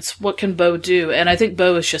again, it's what can Bo do? And I think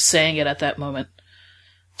Bo is just saying it at that moment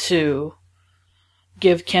to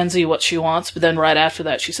give Kenzie what she wants. But then right after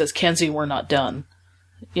that, she says, Kenzie, we're not done.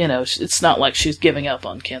 It's not like she's giving up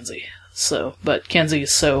on Kenzie. But Kenzie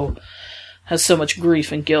has so much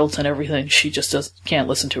grief and guilt and everything, she just can't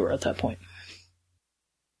listen to her at that point.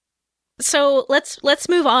 So let's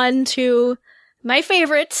move on to my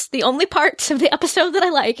favorites, the only parts of the episode that I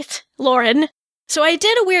liked, Lauren. So I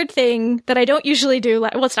did a weird thing that I don't usually do.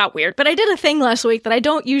 Well, it's not weird, but I did a thing last week that I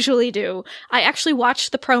don't usually do. I actually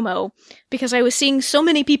watched the promo because I was seeing so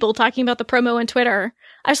many people talking about the promo on Twitter.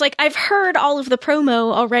 I was like, I've heard all of the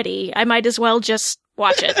promo already. I might as well just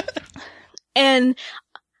watch it. And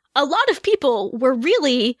a lot of people were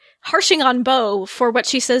really harshing on Bo for what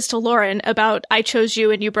she says to Lauren about, I chose you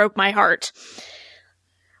and you broke my heart.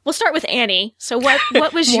 We'll start with Annie. So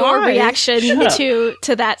what was your reaction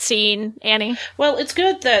to that scene, Annie? Well, it's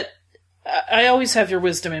good that I always have your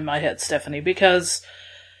wisdom in my head, Stephanie, because,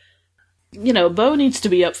 Bo needs to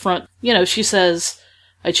be upfront. She says,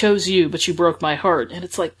 I chose you, but you broke my heart. And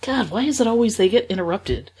it's like, God, why is it always they get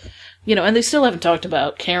interrupted? And they still haven't talked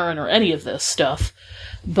about Karen or any of this stuff.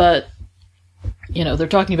 But, they're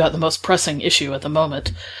talking about the most pressing issue at the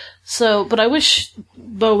moment. So, but I wish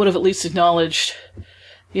Bo would have at least acknowledged,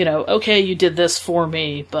 okay, you did this for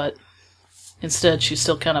me, but instead she's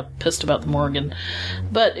still kind of pissed about the Morgan.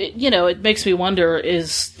 But, it makes me wonder,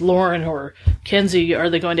 is Lauren or Kenzie, are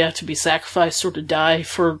they going to have to be sacrificed or to die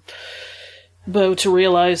for Bo to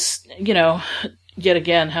realize, yet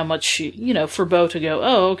again, how much she, for Bo to go,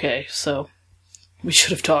 oh, okay, so we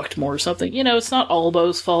should have talked more or something. It's not all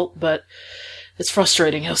Bo's fault, but it's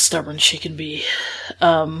frustrating how stubborn she can be.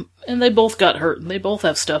 And they both got hurt, and they both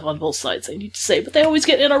have stuff on both sides they need to say, but they always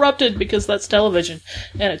get interrupted because that's television,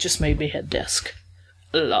 and it just made me head desk.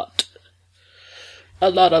 A lot.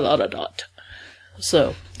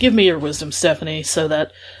 So, give me your wisdom, Stephanie, so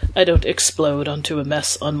that I don't explode onto a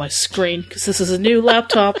mess on my screen, because this is a new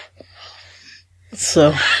laptop.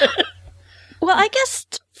 So. Well, I guess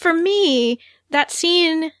for me, that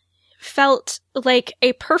scene felt like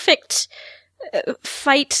a perfect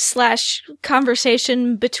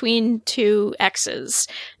fight/conversation between two exes,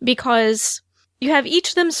 because you have each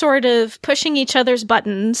of them sort of pushing each other's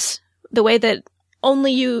buttons the way that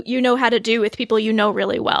only you know how to do with people you know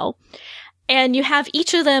really well. And you have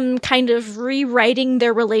each of them kind of rewriting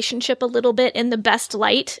their relationship a little bit in the best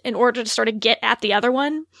light in order to sort of get at the other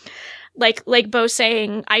one. Like Bo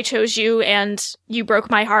saying, I chose you and you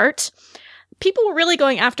broke my heart. People were really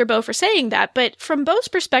going after Bo for saying that, but from Bo's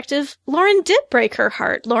perspective, Lauren did break her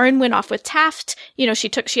heart. Lauren went off with Taft. You know,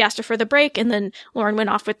 she asked her for the break, and then Lauren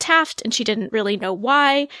went off with Taft, and she didn't really know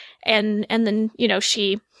why. And then, you know,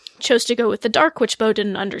 she chose to go with the dark, which Bo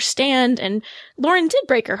didn't understand, and Lauren did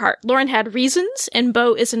break her heart. Lauren had reasons, and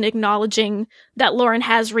Bo isn't acknowledging that Lauren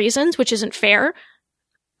has reasons, which isn't fair.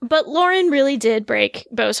 But Lauren really did break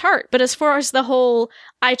Bo's heart. But as far as the whole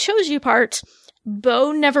I chose you part,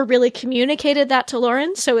 Bo never really communicated that to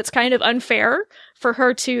Lauren, so it's kind of unfair for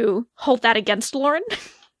her to hold that against Lauren.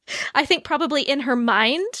 I think probably in her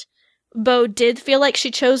mind, Bo did feel like she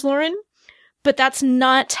chose Lauren, but that's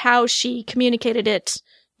not how she communicated it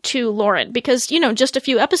to Lauren, because, you know, just a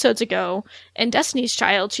few episodes ago in Destiny's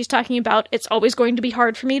Child, she's talking about, it's always going to be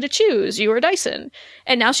hard for me to choose you or Dyson.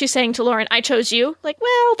 And now she's saying to Lauren, I chose you. Like,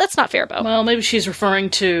 well, that's not fair, Bo. Well, maybe she's referring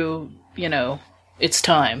to, you know, it's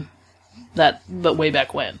time. But way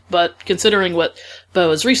back when. But considering what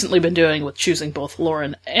Bo has recently been doing with choosing both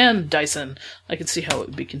Lauren and Dyson, I can see how it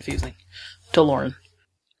would be confusing to Lauren.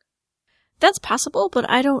 That's possible, but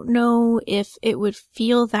I don't know if it would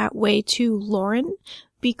feel that way to Lauren,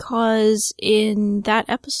 because in that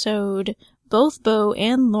episode, both Bo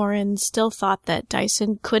and Lauren still thought that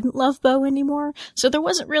Dyson couldn't love Bo anymore. So there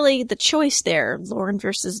wasn't really the choice there, Lauren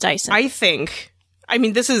versus Dyson. I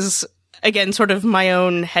mean, this is, again, sort of my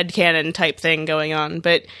own headcanon type thing going on,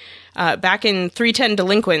 but back in 310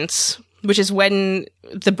 Delinquents, which is when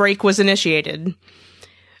the break was initiated,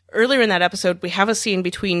 earlier in that episode, we have a scene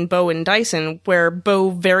between Bo and Dyson where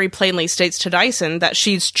Bo very plainly states to Dyson that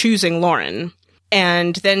she's choosing Lauren.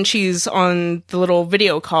 And then she's on the little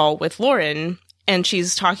video call with Lauren, and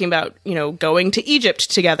she's talking about, you know, going to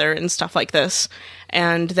Egypt together and stuff like this.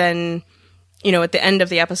 And then, you know, at the end of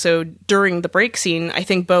the episode, during the break scene, I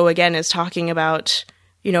think Bo again is talking about,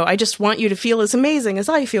 you know, I just want you to feel as amazing as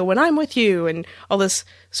I feel when I'm with you, and all this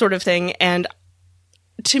sort of thing. And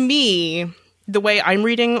to me, the way I'm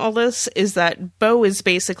reading all this is that Bo is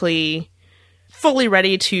basically fully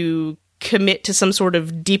ready to commit to some sort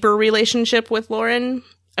of deeper relationship with Lauren.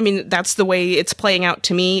 I mean, that's the way it's playing out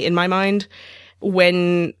to me in my mind,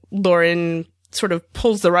 when Lauren sort of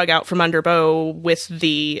pulls the rug out from under Bo with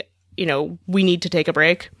the, you know, we need to take a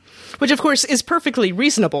break, which of course is perfectly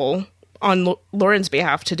reasonable on Lauren's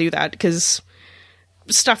behalf to do that, because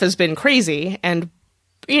stuff has been crazy, and,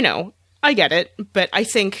 you know, I get it, but I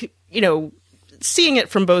think, you know, seeing it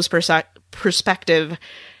from Bo's perspective,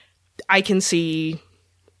 I can see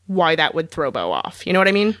why that would throw Bo off. You know what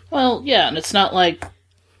I mean? Well, yeah, and it's not like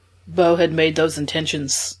Bo had made those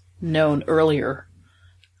intentions known earlier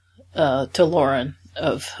to Lauren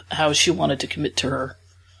of how she wanted to commit to her.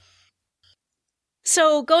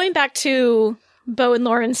 So going back to Bo and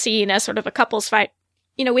Lauren's scene as sort of a couples fight,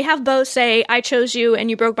 you know, we have Bo say, I chose you and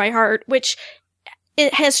you broke my heart, which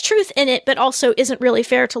it has truth in it, but also isn't really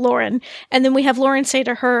fair to Lauren. And then we have Lauren say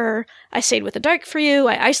to her, I stayed with the dark for you,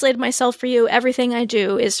 I isolated myself for you, everything I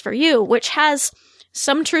do is for you, which has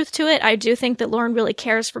some truth to it. I do think that Lauren really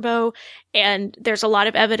cares for Bo, and there's a lot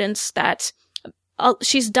of evidence that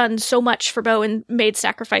she's done so much for Bo and made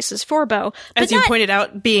sacrifices for Bo. As you pointed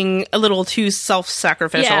out, being a little too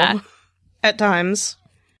self-sacrificial at times.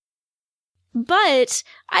 But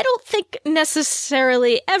I don't think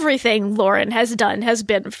necessarily everything Lauren has done has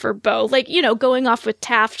been for Bo. Like, you know, going off with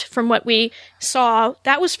Taft from what we saw,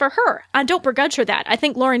 that was for her. I don't begrudge her that. I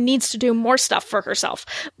think Lauren needs to do more stuff for herself.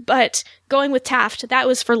 But going with Taft, that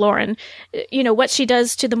was for Lauren. You know, what she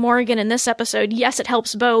does to the Morrigan in this episode, yes, it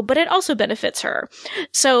helps Bo, but it also benefits her.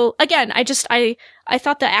 So again, I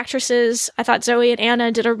thought the actresses, I thought Zoe and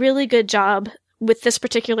Anna did a really good job with this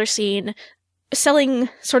particular scene, selling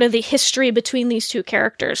sort of the history between these two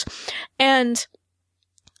characters. And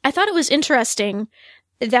I thought it was interesting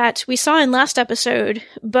that we saw in last episode,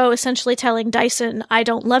 Bo essentially telling Dyson, I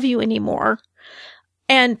don't love you anymore.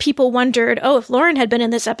 And people wondered, oh, if Lauren had been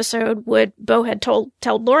in this episode, would Bo had told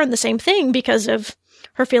Lauren the same thing because of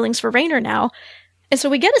her feelings for Raynor now? And so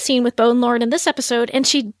we get a scene with Bo and Lauren in this episode, and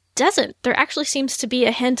she doesn't. There actually seems to be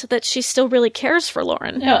a hint that she still really cares for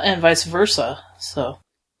Lauren. Yeah, and vice versa. So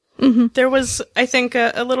There was, I think,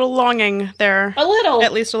 a little longing there. a little,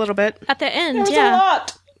 At least a little bit. At the end, there was a yeah.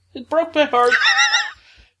 lot. It broke my heart.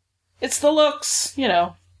 It's the looks, you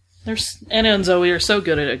know. Anna and Zoe are so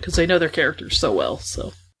good at it because they know their characters so well.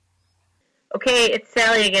 So Okay, it's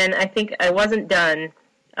Sally again. I think I wasn't done.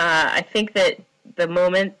 I think that the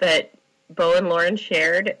moment that Bo and Lauren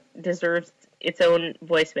shared deserves its own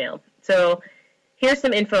voicemail. So here's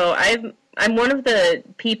some info. I'm one of the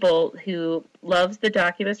people who loves the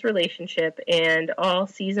Doccubus relationship, and all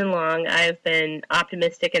season long I've been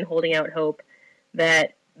optimistic and holding out hope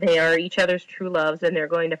that they are each other's true loves and they're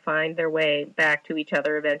going to find their way back to each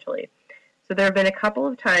other eventually. So there have been a couple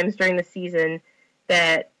of times during the season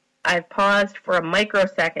that I've paused for a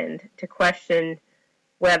microsecond to question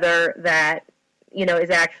whether that, is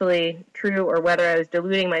actually true or whether I was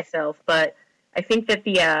deluding myself. But I think that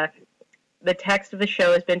the text of the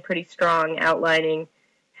show has been pretty strong, outlining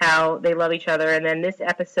how they love each other. And then this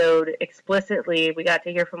episode explicitly, we got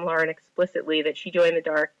to hear from Lauren explicitly that she joined the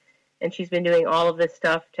Dark, and she's been doing all of this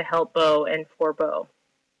stuff to help Bo and for Bo.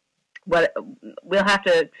 What we'll have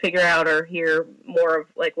to figure out or hear more of,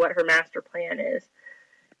 like, what her master plan is.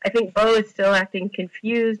 I think Bo is still acting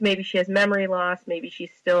confused. Maybe she has memory loss. Maybe she's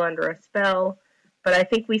still under a spell. But I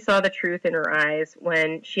think we saw the truth in her eyes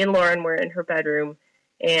when she and Lauren were in her bedroom,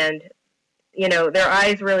 and their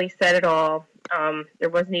eyes really said it all. There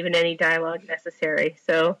wasn't even any dialogue necessary.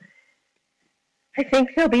 So I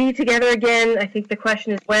think they'll be together again. I think the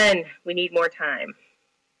question is when. We need more time.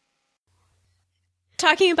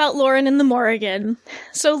 Talking about Lauren and the Morrigan.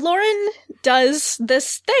 So Lauren does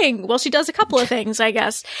this thing. Well, she does a couple of things, I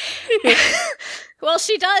guess. Well,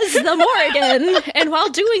 she does the Morrigan, and while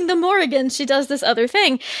doing the Morrigan, she does this other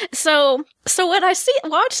thing. So when I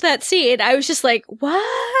watched that scene, I was just like,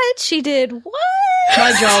 what? She did what?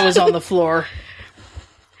 my jaw was on the floor.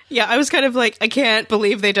 Yeah, I was kind of like, I can't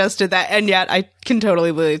believe they just did that, and yet I can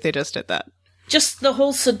totally believe they just did that. Just the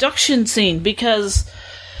whole seduction scene, because,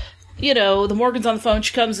 the Morgan's on the phone,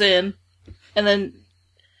 she comes in, and then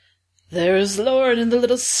there's Lauren in the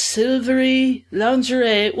little silvery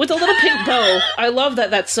lingerie with a little pink bow. I love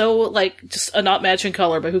that. That's so, just a not matching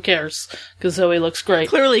color, but who cares? Because Zoe looks great.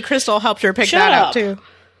 Clearly, Crystal helped her pick Shut that up. out, too.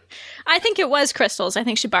 I think it was Crystal's. I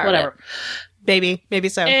think she borrowed Whatever. it. Maybe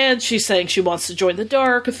so. And she's saying she wants to join the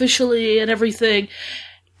Dark officially and everything.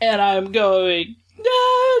 And I'm going,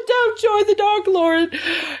 no, don't join the Dark, Lauren.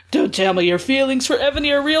 Don't tell me your feelings for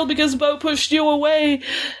Ebony are real because Bo pushed you away.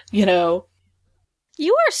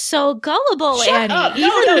 You are so gullible, Shut Annie. up.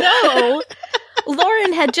 No, Even no. though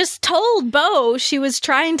Lauren had just told Bo she was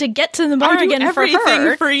trying to get to the Morrigan I'll do for everything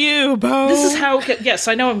her. for you, Bo. This is how, yes,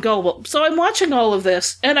 I know I'm gullible. So I'm watching all of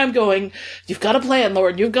this, and I'm going, you've got a plan,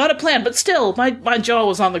 Lauren, you've got a plan. But still, my jaw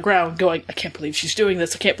was on the ground going, I can't believe she's doing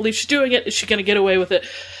this. I can't believe she's doing it. Is she going to get away with it?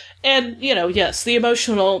 And, yes, the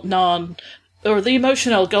emotional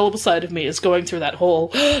gullible side of me is going through that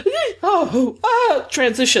whole,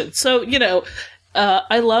 transition. So,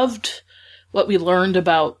 I loved what we learned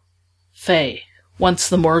about Faye once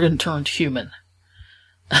the Morgan turned human.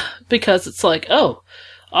 Because it's like, oh,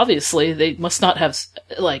 obviously they must not have,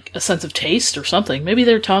 a sense of taste or something. Maybe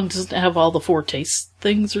their tongue doesn't have all the 4 taste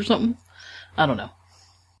things or something. I don't know.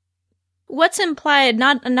 What's implied,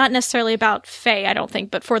 not necessarily about Faye, I don't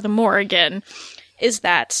think, but for the Morrigan, is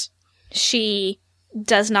that she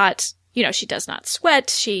does not, she does not sweat,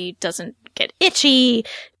 she doesn't get itchy.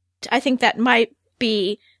 I think that might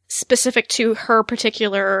be specific to her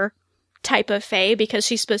particular type of Fae, because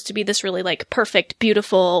she's supposed to be this really, perfect,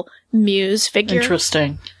 beautiful muse figure.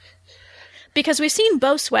 Interesting. Because we've seen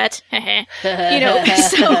Bo sweat, so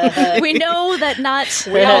we know that not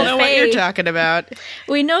We all all know what Fae- you're talking about.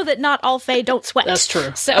 We know that not all Fae don't sweat. That's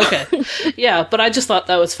true. So. Okay. Yeah, but I just thought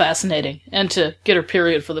that was fascinating. And to get her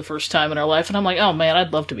period for the first time in her life, and I'm like, oh man,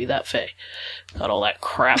 I'd love to be that Fae. Got all that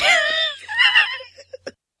crap.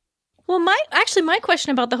 Well, my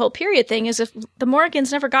question about the whole period thing is, if the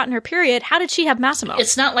Morrigan's never gotten her period, how did she have Massimo?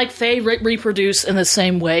 It's not like Fae reproduce in the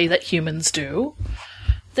same way that humans do.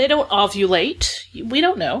 They don't ovulate. We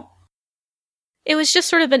don't know. It was just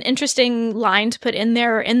sort of an interesting line to put in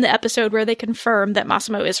there in the episode where they confirm that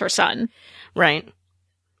Massimo is her son. Right.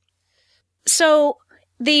 So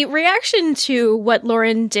the reaction to what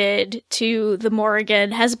Lauren did to the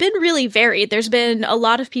Morrigan has been really varied. There's been a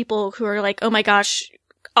lot of people who are like, oh my gosh,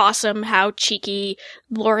 awesome, how cheeky.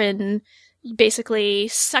 Lauren basically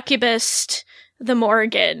succubused the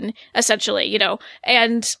Morrigan, essentially,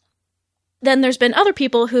 and then there's been other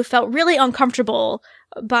people who felt really uncomfortable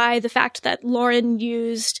by the fact that Lauren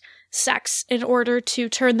used sex in order to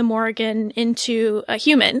turn the Morrigan into a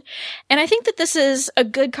human. And I think that this is a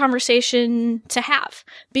good conversation to have,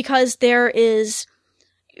 because there is,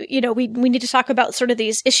 you know, we need to talk about sort of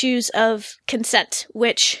these issues of consent,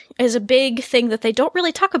 which is a big thing that they don't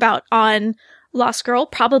really talk about on Lost Girl,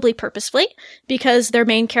 probably purposefully, because their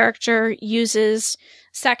main character uses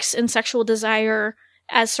sex and sexual desire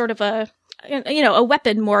as sort of a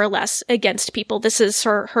weapon, more or less, against people. This is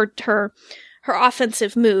her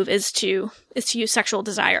offensive move is to use sexual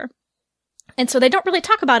desire. And so they don't really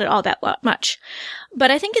talk about it all that much.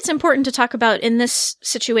 But I think it's important to talk about in this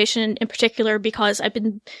situation in particular, because I've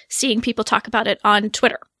been seeing people talk about it on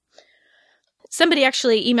Twitter. Somebody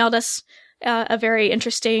actually emailed us a very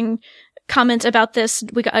interesting comment about this.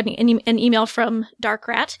 We got an email from Dark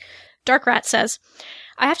Rat. Dark Rat says,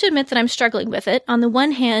 I have to admit that I'm struggling with it. On the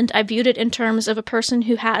one hand, I viewed it in terms of a person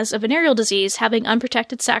who has a venereal disease having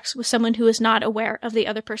unprotected sex with someone who is not aware of the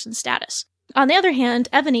other person's status. On the other hand,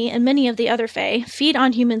 Evony and many of the other Fae feed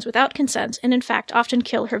on humans without consent and in fact often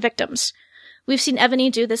kill her victims. We've seen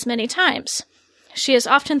Evony do this many times. She has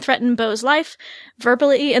often threatened Beau's life,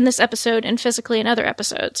 verbally in this episode and physically in other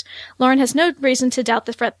episodes. Lauren has no reason to doubt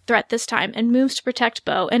the threat this time and moves to protect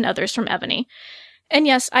Beau and others from Evony. And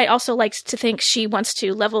yes, I also like to think she wants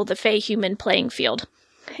to level the Fae-human playing field.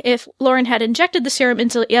 If Lauren had injected the serum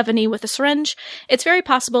into Evony with a syringe, it's very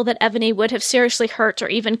possible that Evony would have seriously hurt or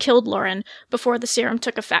even killed Lauren before the serum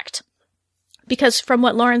took effect. Because from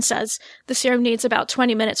what Lauren says, the serum needs about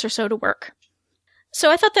 20 minutes or so to work. So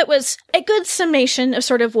I thought that was a good summation of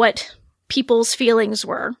sort of what people's feelings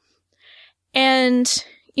were. And,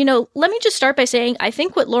 you know, let me just start by saying I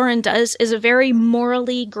think what Lauren does is a very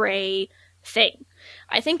morally gray thing.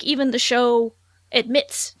 I think even the show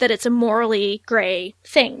admits that it's a morally gray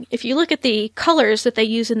thing. If you look at the colors that they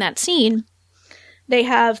use in that scene, they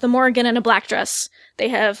have the Morrigan in a black dress. They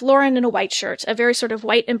have Lauren in a white shirt, a very sort of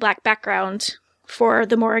white and black background for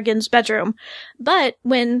the Morrigan's bedroom. But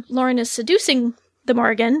when Lauren is seducing the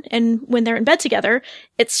Morrigan, and when they're in bed together,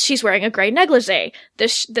 she's wearing a gray negligee.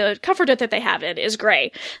 The comforter that they have in is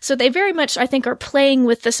gray. So they very much, I think, are playing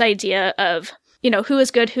with this idea of, you know, who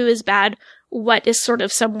is good, who is bad, what is sort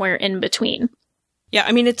of somewhere in between. Yeah,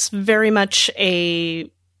 I mean, it's very much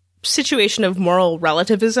a situation of moral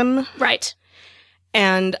relativism. Right.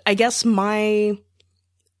 And I guess my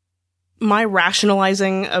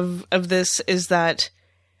rationalizing of this is that,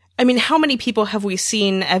 I mean, how many people have we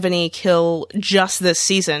seen Evony kill just this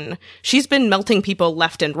season? She's been melting people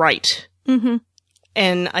left and right. Mm-hmm.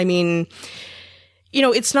 And I mean, you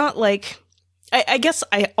know, it's not like, I guess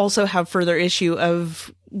I also have further issue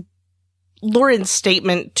of Lauren's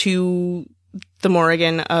statement to the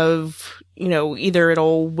Morrigan of, you know, either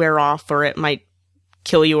it'll wear off or it might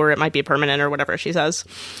kill you or it might be permanent or whatever she says.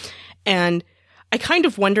 And I kind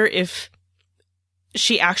of wonder if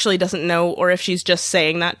she actually doesn't know or if she's just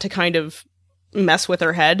saying that to kind of mess with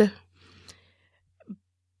her head.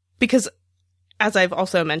 Because, as I've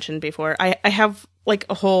also mentioned before, I have like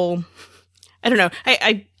a whole, I don't know,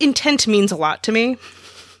 intent means a lot to me.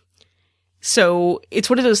 So it's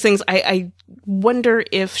one of those things, I wonder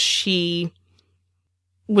if she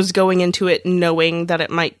was going into it knowing that it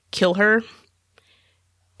might kill her.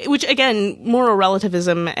 Which, again, moral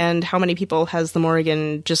relativism and how many people has the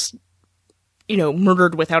Morrigan just, you know,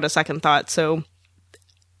 murdered without a second thought. So,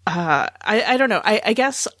 I don't know. I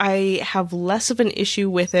guess I have less of an issue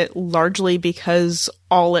with it largely because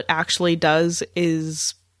all it actually does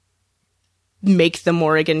is make the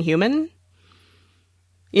Morrigan human.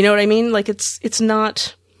 You know what I mean? Like, it's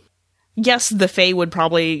not... Yes, the Fae would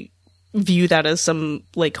probably view that as some,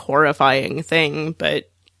 like, horrifying thing, but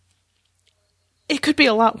it could be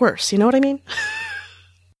a lot worse, you know what I mean?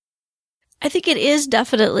 I think it is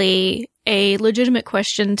definitely a legitimate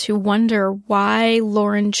question to wonder why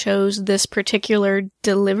Lauren chose this particular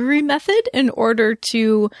delivery method in order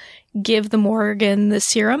to give the Morrigan the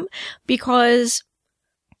serum, because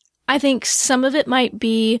I think some of it might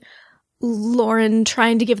be Lauren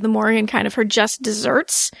trying to give the Morrigan kind of her just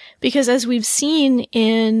desserts, because as we've seen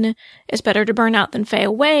in It's Better to Burn Out Than Fade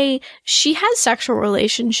Away, she has sexual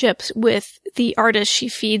relationships with the artist she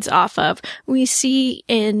feeds off of. We see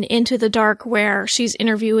in Into the Dark where she's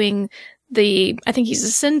interviewing I think he's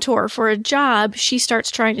a centaur for a job, she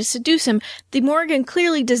starts trying to seduce him. The Morrigan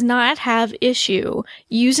clearly does not have issue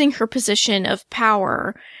using her position of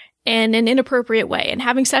power in an inappropriate way and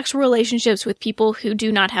having sexual relationships with people who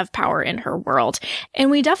do not have power in her world.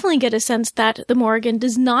 And we definitely get a sense that the Morrigan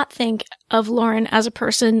does not think of Lauren as a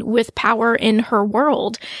person with power in her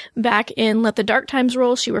world. Back in Let the Dark Times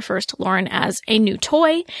Roll, she refers to Lauren as a new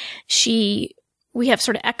toy. She we have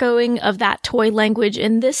sort of echoing of that toy language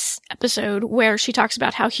in this episode where she talks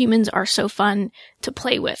about how humans are so fun to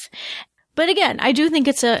play with. But again, I do think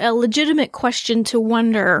it's a legitimate question to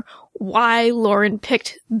wonder why Lauren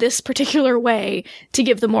picked this particular way to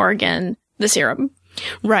give the Morgan the serum.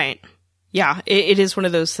 Right. Yeah, it is one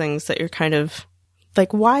of those things that you're kind of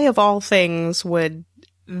like, why of all things would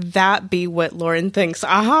that be what Lauren thinks?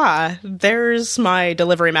 Aha, there's my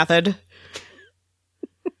delivery method.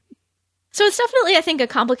 So it's definitely, I think, a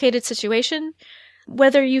complicated situation.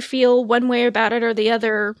 Whether you feel one way about it or the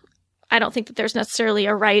other, I don't think that there's necessarily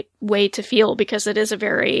a right way to feel, because it is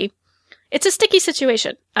it's a sticky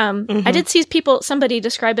situation. I did see somebody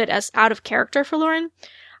describe it as out of character for Lauren.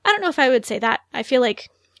 I don't know if I would say that. I feel like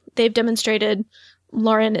they've demonstrated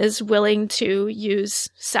Lauren is willing to use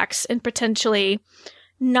sex in potentially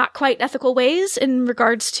not quite ethical ways in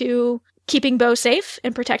regards to keeping Bo safe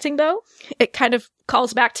and protecting Bo. It kind of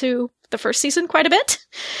calls back to the first season quite a bit.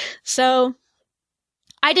 So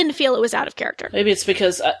I didn't feel it was out of character. Maybe it's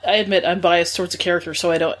because I admit I'm biased towards a character,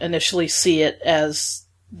 so I don't initially see it as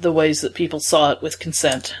the ways that people saw it with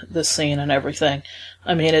consent, this scene and everything.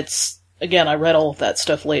 I mean, it's, again, I read all of that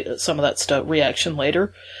stuff later, some of that stuff, reaction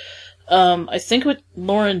later. I think what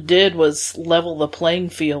Lauren did was level the playing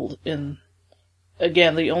field in,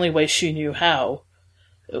 again, the only way she knew how,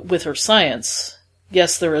 with her science.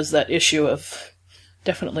 Yes, there is that issue of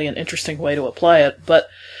definitely an interesting way to apply it, but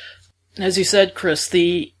as you said, Chris,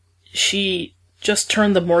 she just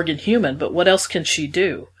turned the Morgan human, but what else can she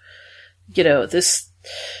do?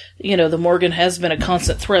 The Morgan has been a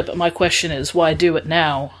constant threat, but my question is, why do it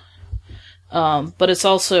now? But it's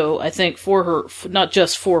also, I think, for her, not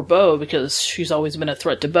just for Bo, because she's always been a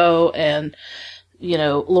threat to Bo, and,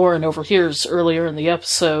 Lauren overhears earlier in the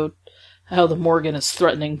episode how the Morgan is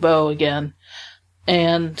threatening Bo again.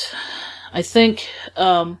 And I think,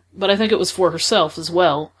 but I think it was for herself as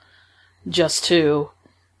well, just to,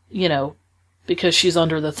 because she's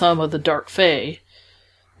under the thumb of the Dark Fae,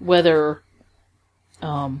 whether,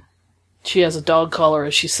 she has a dog collar,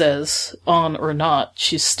 as she says, on or not,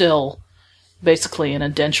 she's still basically an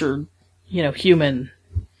indentured, human,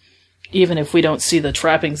 even if we don't see the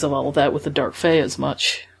trappings of all of that with the Dark Fae as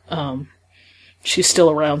much. She's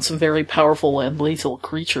still around some very powerful and lethal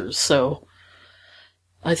creatures, so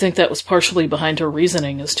I think that was partially behind her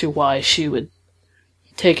reasoning as to why she would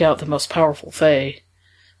take out the most powerful Fae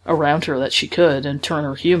around her that she could and turn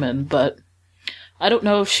her human, but I don't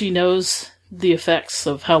know if she knows the effects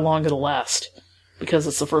of how long it'll last, because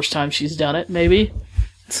it's the first time she's done it, maybe.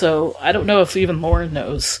 So I don't know if even Lauren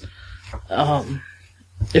knows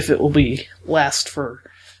if it will last for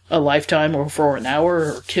a lifetime or for an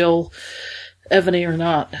hour or kill Evany or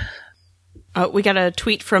not. We got a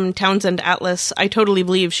tweet from Townsend Atlas. I totally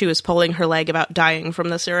believe she was pulling her leg about dying from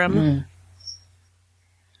the serum.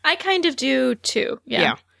 I kind of do, too.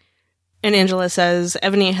 Yeah. And Angela says,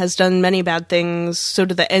 Evany has done many bad things, so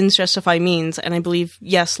do the ends justify means, and I believe,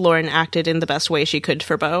 yes, Lauren acted in the best way she could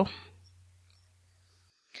for Bo.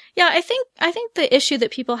 Yeah, I think the issue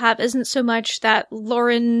that people have isn't so much that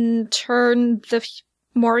Lauren turned the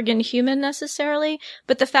Morgan human necessarily,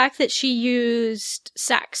 but the fact that she used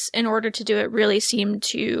sex in order to do it really seemed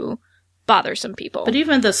to bother some people. But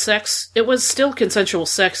even the sex, it was still consensual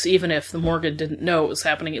sex, even if the Morgan didn't know it was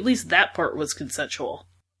happening. At least that part was consensual.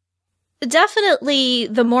 Definitely,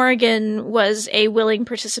 the Morgan was a willing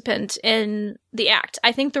participant in the act.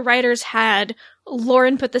 I think the writers had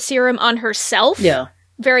Lauren put the serum on herself. Yeah.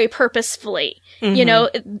 Very purposefully.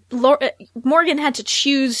 Morgan had to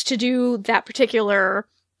choose to do that particular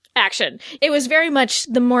action. It was very much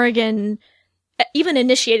the Morgan even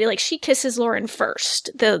initiated, like she kisses Lauren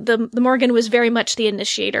first. The Morgan was very much the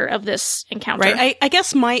initiator of this encounter. Right. I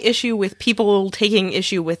guess my issue with people taking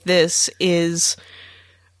issue with this is,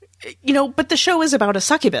 but the show is about a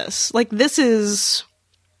succubus. Like, this is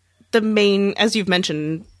the main, as you've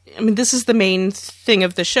mentioned, this is the main thing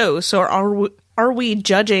of the show. So are we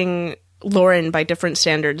judging Lauren by different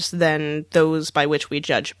standards than those by which we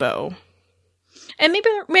judge Bo? And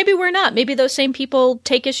maybe we're not. Maybe those same people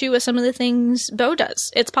take issue with some of the things Bo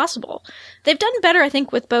does. It's possible. They've done better, I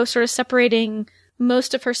think, with Bo sort of separating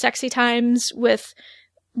most of her sexy times with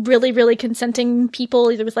really, really consenting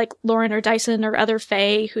people, either with like Lauren or Dyson or other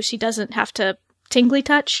Fae who she doesn't have to tingly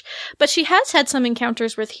touch. But she has had some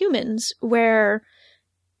encounters with humans where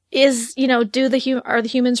are the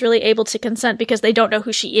humans really able to consent because they don't know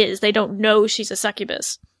who she is? They don't know she's a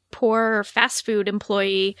succubus. Poor fast food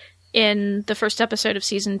employee in the first episode of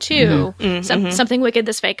season 2, Something Wicked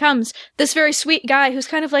This Way Comes. This very sweet guy who's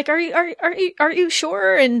kind of like, are you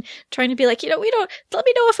sure? And trying to be like, let me know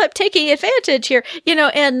if I'm taking advantage here,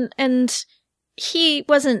 and he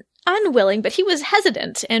wasn't unwilling, but he was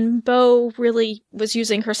hesitant, and Bo really was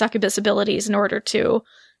using her succubus abilities in order to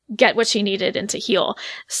get what she needed and to heal.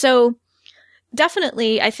 So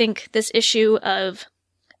definitely, I think this issue of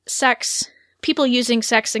sex, people using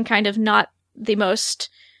sex in kind of not the most,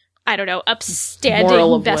 I don't know,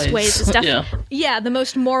 upstanding best ways is definitely the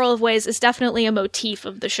most moral of ways is definitely a motif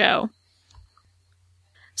of the show.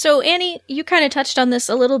 So Annie, you kind of touched on this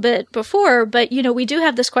a little bit before, but you know, we do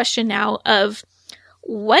have this question now of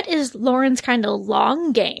what is Lauren's kind of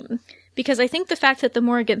long game? Because I think the fact that the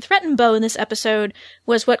Morrigan threatened Bo in this episode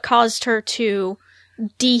was what caused her to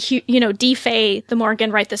defay the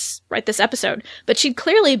Morrigan right this episode. But she'd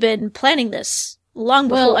clearly been planning this long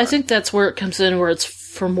before. Well, I think that's where it comes in, where it's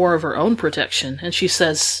for more of her own protection. And she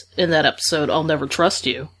says in that episode, "I'll never trust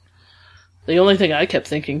you." The only thing I kept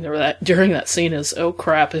thinking during that scene is, oh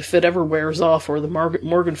crap, if it ever wears off or the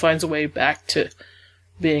Morgan finds a way back to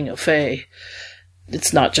being a Fae,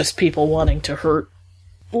 it's not just people wanting to hurt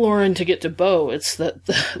Lauren to get to Bo, it's that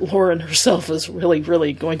Lauren herself is really,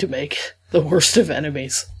 really going to make the worst of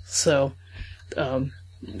enemies. So,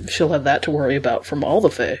 she'll have that to worry about from all the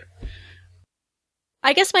Fae.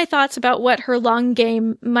 I guess my thoughts about what her long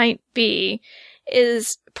game might be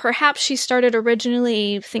is perhaps she started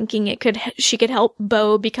originally thinking she could help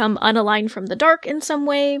Bo become unaligned from the dark in some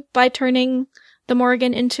way by turning the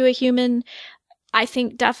Morrigan into a human. I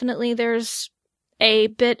think definitely there's a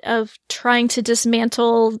bit of trying to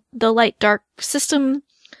dismantle the light-dark system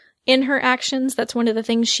in her actions. That's one of the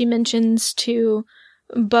things she mentions to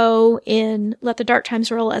Bo in Let the Dark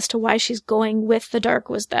Times Roll as to why she's going with the dark,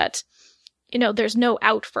 was that, you know, there's no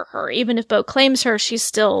out for her. Even if Bo claims her, she's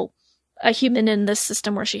still a human in this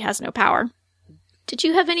system where she has no power. Did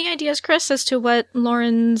you have any ideas, Chris, as to what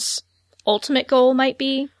Lauren's ultimate goal might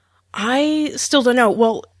be? I still don't know.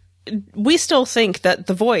 Well, we still think that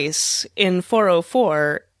the voice in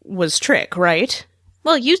 404 was Trick, right?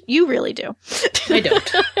 Well, you really do. I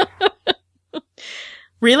don't.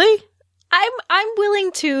 Really? I'm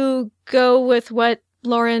willing to go with what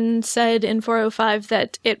Lauren said in 405,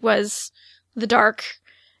 that it was the dark,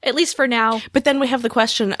 at least for now. But then we have the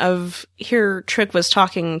question of, here Trick was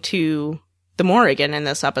talking to the Morrigan in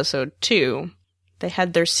this episode too. They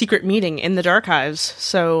had their secret meeting in the Darkhives,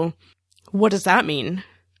 so what does that mean?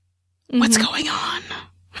 Mm-hmm. What's going on?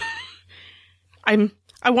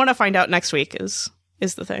 I want to find out next week is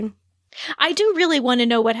the thing. I do really want to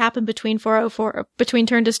know what happened between 404, between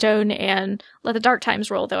Turn to Stone and Let the Dark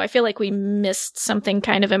Times Roll, though. I feel like we missed something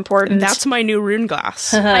kind of important. That's my new rune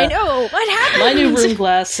glass. I know. What happened? My new rune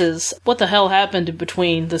glass is what the hell happened in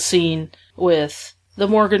between the scene with the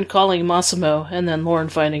Morgan calling Massimo and then Lauren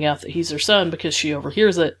finding out that he's her son because she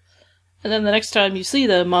overhears it. And then the next time you see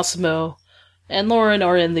them, Massimo and Lauren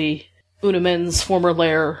are in the Unimen's former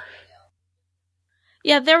lair.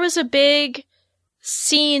 Yeah, there was a big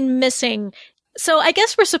scene missing. So I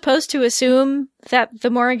guess we're supposed to assume that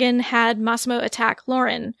the Morrigan had Massimo attack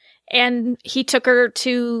Lauren, and he took her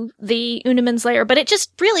to the Unimen's lair, but it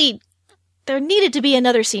just really, there needed to be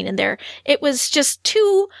another scene in there. It was just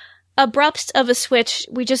too abrupt of a switch.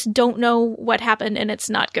 We just don't know what happened, and it's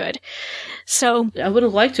not good. So I would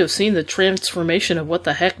have liked to have seen the transformation of what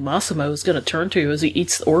the heck Massimo is going to turn to as he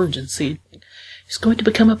eats the origin seed. He's going to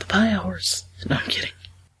become a papaya horse. No, I'm kidding.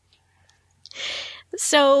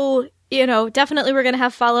 So, you know, definitely we're going to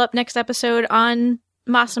have follow-up next episode on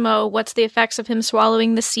Massimo. What's the effects of him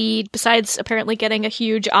swallowing the seed, besides apparently getting a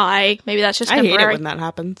huge eye? Maybe that's just temporary. I hate it when that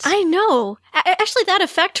happens. I know. Actually, that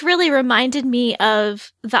effect really reminded me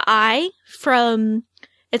of the eye from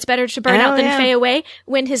It's Better to Burn Out Than Fade Away.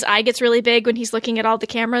 When his eye gets really big when he's looking at all the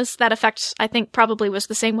cameras, that effect, I think, probably was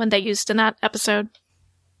the same one they used in that episode.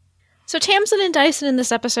 So Tamsin and Dyson in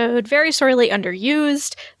this episode, very sorely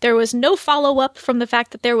underused. There was no follow-up from the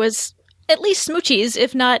fact that there was at least smoochies,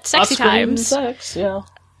 if not sexy times. Sex, yeah.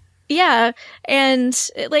 Yeah, and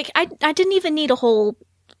like I didn't even need a whole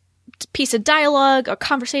piece of dialogue or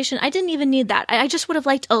conversation. I didn't even need that. I just would have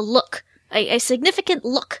liked a look, a significant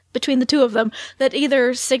look between the two of them that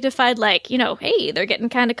either signified like, you know, hey, they're getting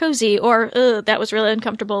kind of cozy, or that was really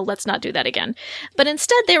uncomfortable, let's not do that again. But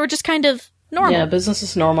instead they were just kind of normal. Yeah, business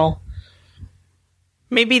is normal.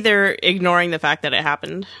 Maybe they're ignoring the fact that it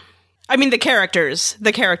happened. I mean, the characters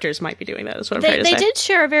might be doing that, is what I'm trying to say. They did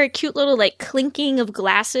share a very cute little, like, clinking of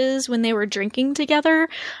glasses when they were drinking together,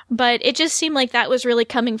 but it just seemed like that was really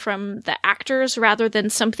coming from the actors rather than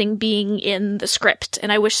something being in the script,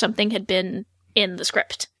 and I wish something had been in the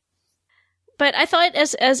script. But I thought,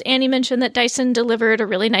 as Annie mentioned, that Dyson delivered a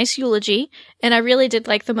really nice eulogy, and I really did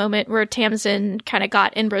like the moment where Tamsin kind of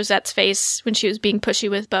got in Rosette's face when she was being pushy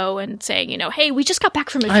with Bo and saying, you know, hey, we just got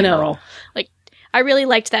back from a funeral. I know. Like, I really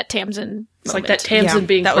liked that Tamsin It's moment. like that Tamsin Yeah,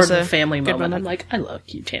 being that part was of a the family good moment. moment. I'm like, I love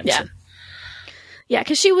you, Tamsin. Yeah. Yeah,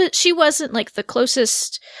 because she wasn't like the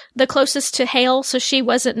closest to Hale, so she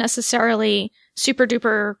wasn't necessarily super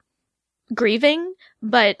duper grieving.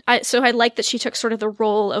 But I like that she took sort of the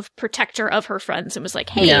role of protector of her friends and was like,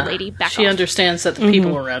 "Hey, Yeah. lady, back She off." understands that the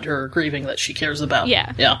people around her are grieving that she cares about.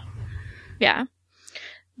 Yeah. Yeah. Yeah,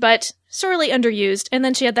 but sorely underused. And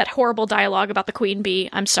then she had that horrible dialogue about the queen bee.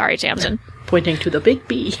 I'm sorry, Tamsin. Pointing to the big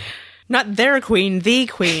bee. Not their queen, the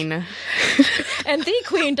queen. And the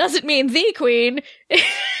queen doesn't mean the queen.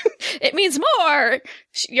 It means more.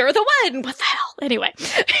 You're the one. What the hell? Anyway.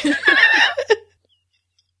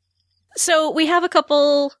 So we have a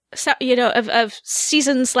couple, of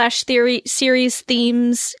season/series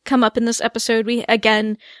themes come up in this episode. We,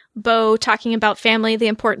 again, Bo talking about family, the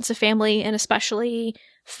importance of family, and especially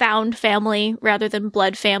found family rather than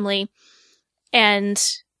blood family. And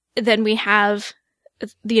then we have,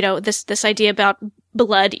 this idea about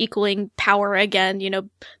blood equaling power again.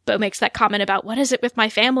 Bo makes that comment about, what is it with my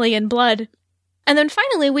family and blood? And then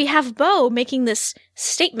finally, we have Bo making this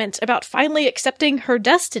statement about finally accepting her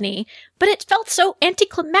destiny, but it felt so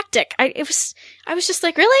anticlimactic. I was just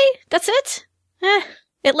like, really? That's it?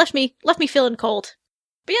 It left me feeling cold.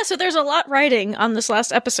 But yeah, so there's a lot riding on this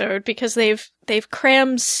last episode because they've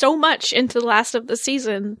crammed so much into the last of the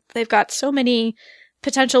season. They've got so many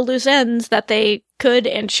potential loose ends that they could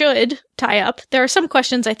and should tie up. There are some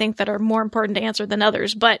questions I think that are more important to answer than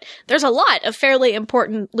others, but there's a lot of fairly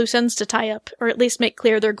important loose ends to tie up, or at least make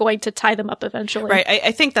clear they're going to tie them up eventually. Right.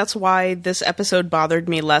 I think that's why this episode bothered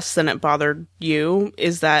me less than it bothered you,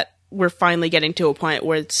 is that we're finally getting to a point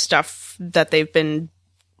where stuff that they've been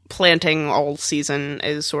planting all season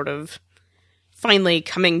is sort of finally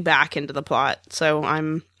coming back into the plot. So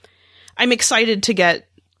I'm excited to get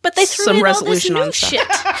But they threw some in resolution all on this new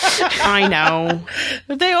stuff. shit. I know.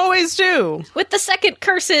 They always do. With the second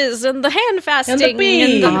curses and the hand fasting. And the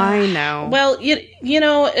bee. I know. Well,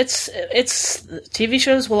 it's TV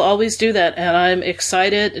shows will always do that, and I'm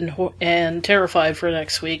excited and terrified for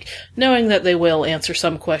next week, knowing that they will answer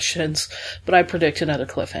some questions, but I predict another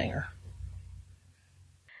cliffhanger.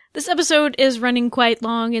 This episode is running quite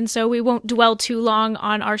long, and so we won't dwell too long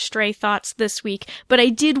on our stray thoughts this week, but I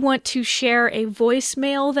did want to share a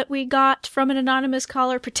voicemail that we got from an anonymous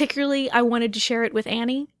caller. Particularly, I wanted to share it with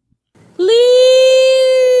Annie. Leaves!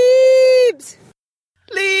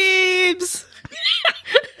 Leaves!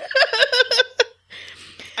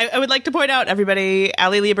 I would like to point out, everybody,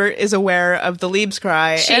 Allie Liebert is aware of the Leaves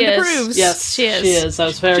cry She and is. approves. Yes, She is. I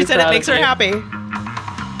was very She said proud it makes of her you. happy.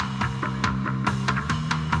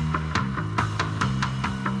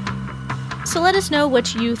 So let us know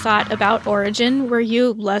what you thought about Origin. Were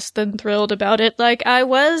you less than thrilled about it like I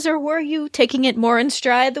was, or were you taking it more in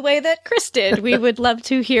stride the way that Chris did? We would love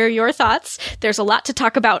to hear your thoughts. There's a lot to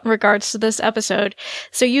talk about in regards to this episode.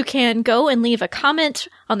 So you can go and leave a comment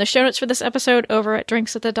on the show notes for this episode over at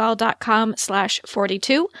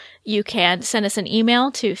drinksatthedoll.com/42. You can send us an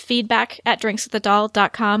email to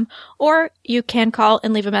feedback@drinksatthedoll.com, or you can call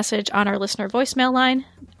and leave a message on our listener voicemail line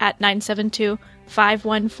at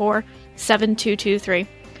 972-514-7223.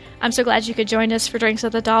 I'm so glad you could join us for Drinks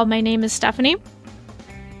at the Doll. My name is Stephanie.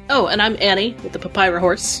 Oh, and I'm Annie with the Papaya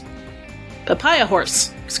Horse. Papaya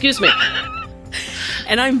Horse. Excuse me.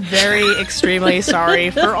 And I'm very extremely sorry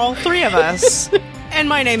for all three of us. And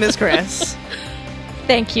my name is Chris.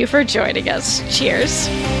 Thank you for joining us. Cheers.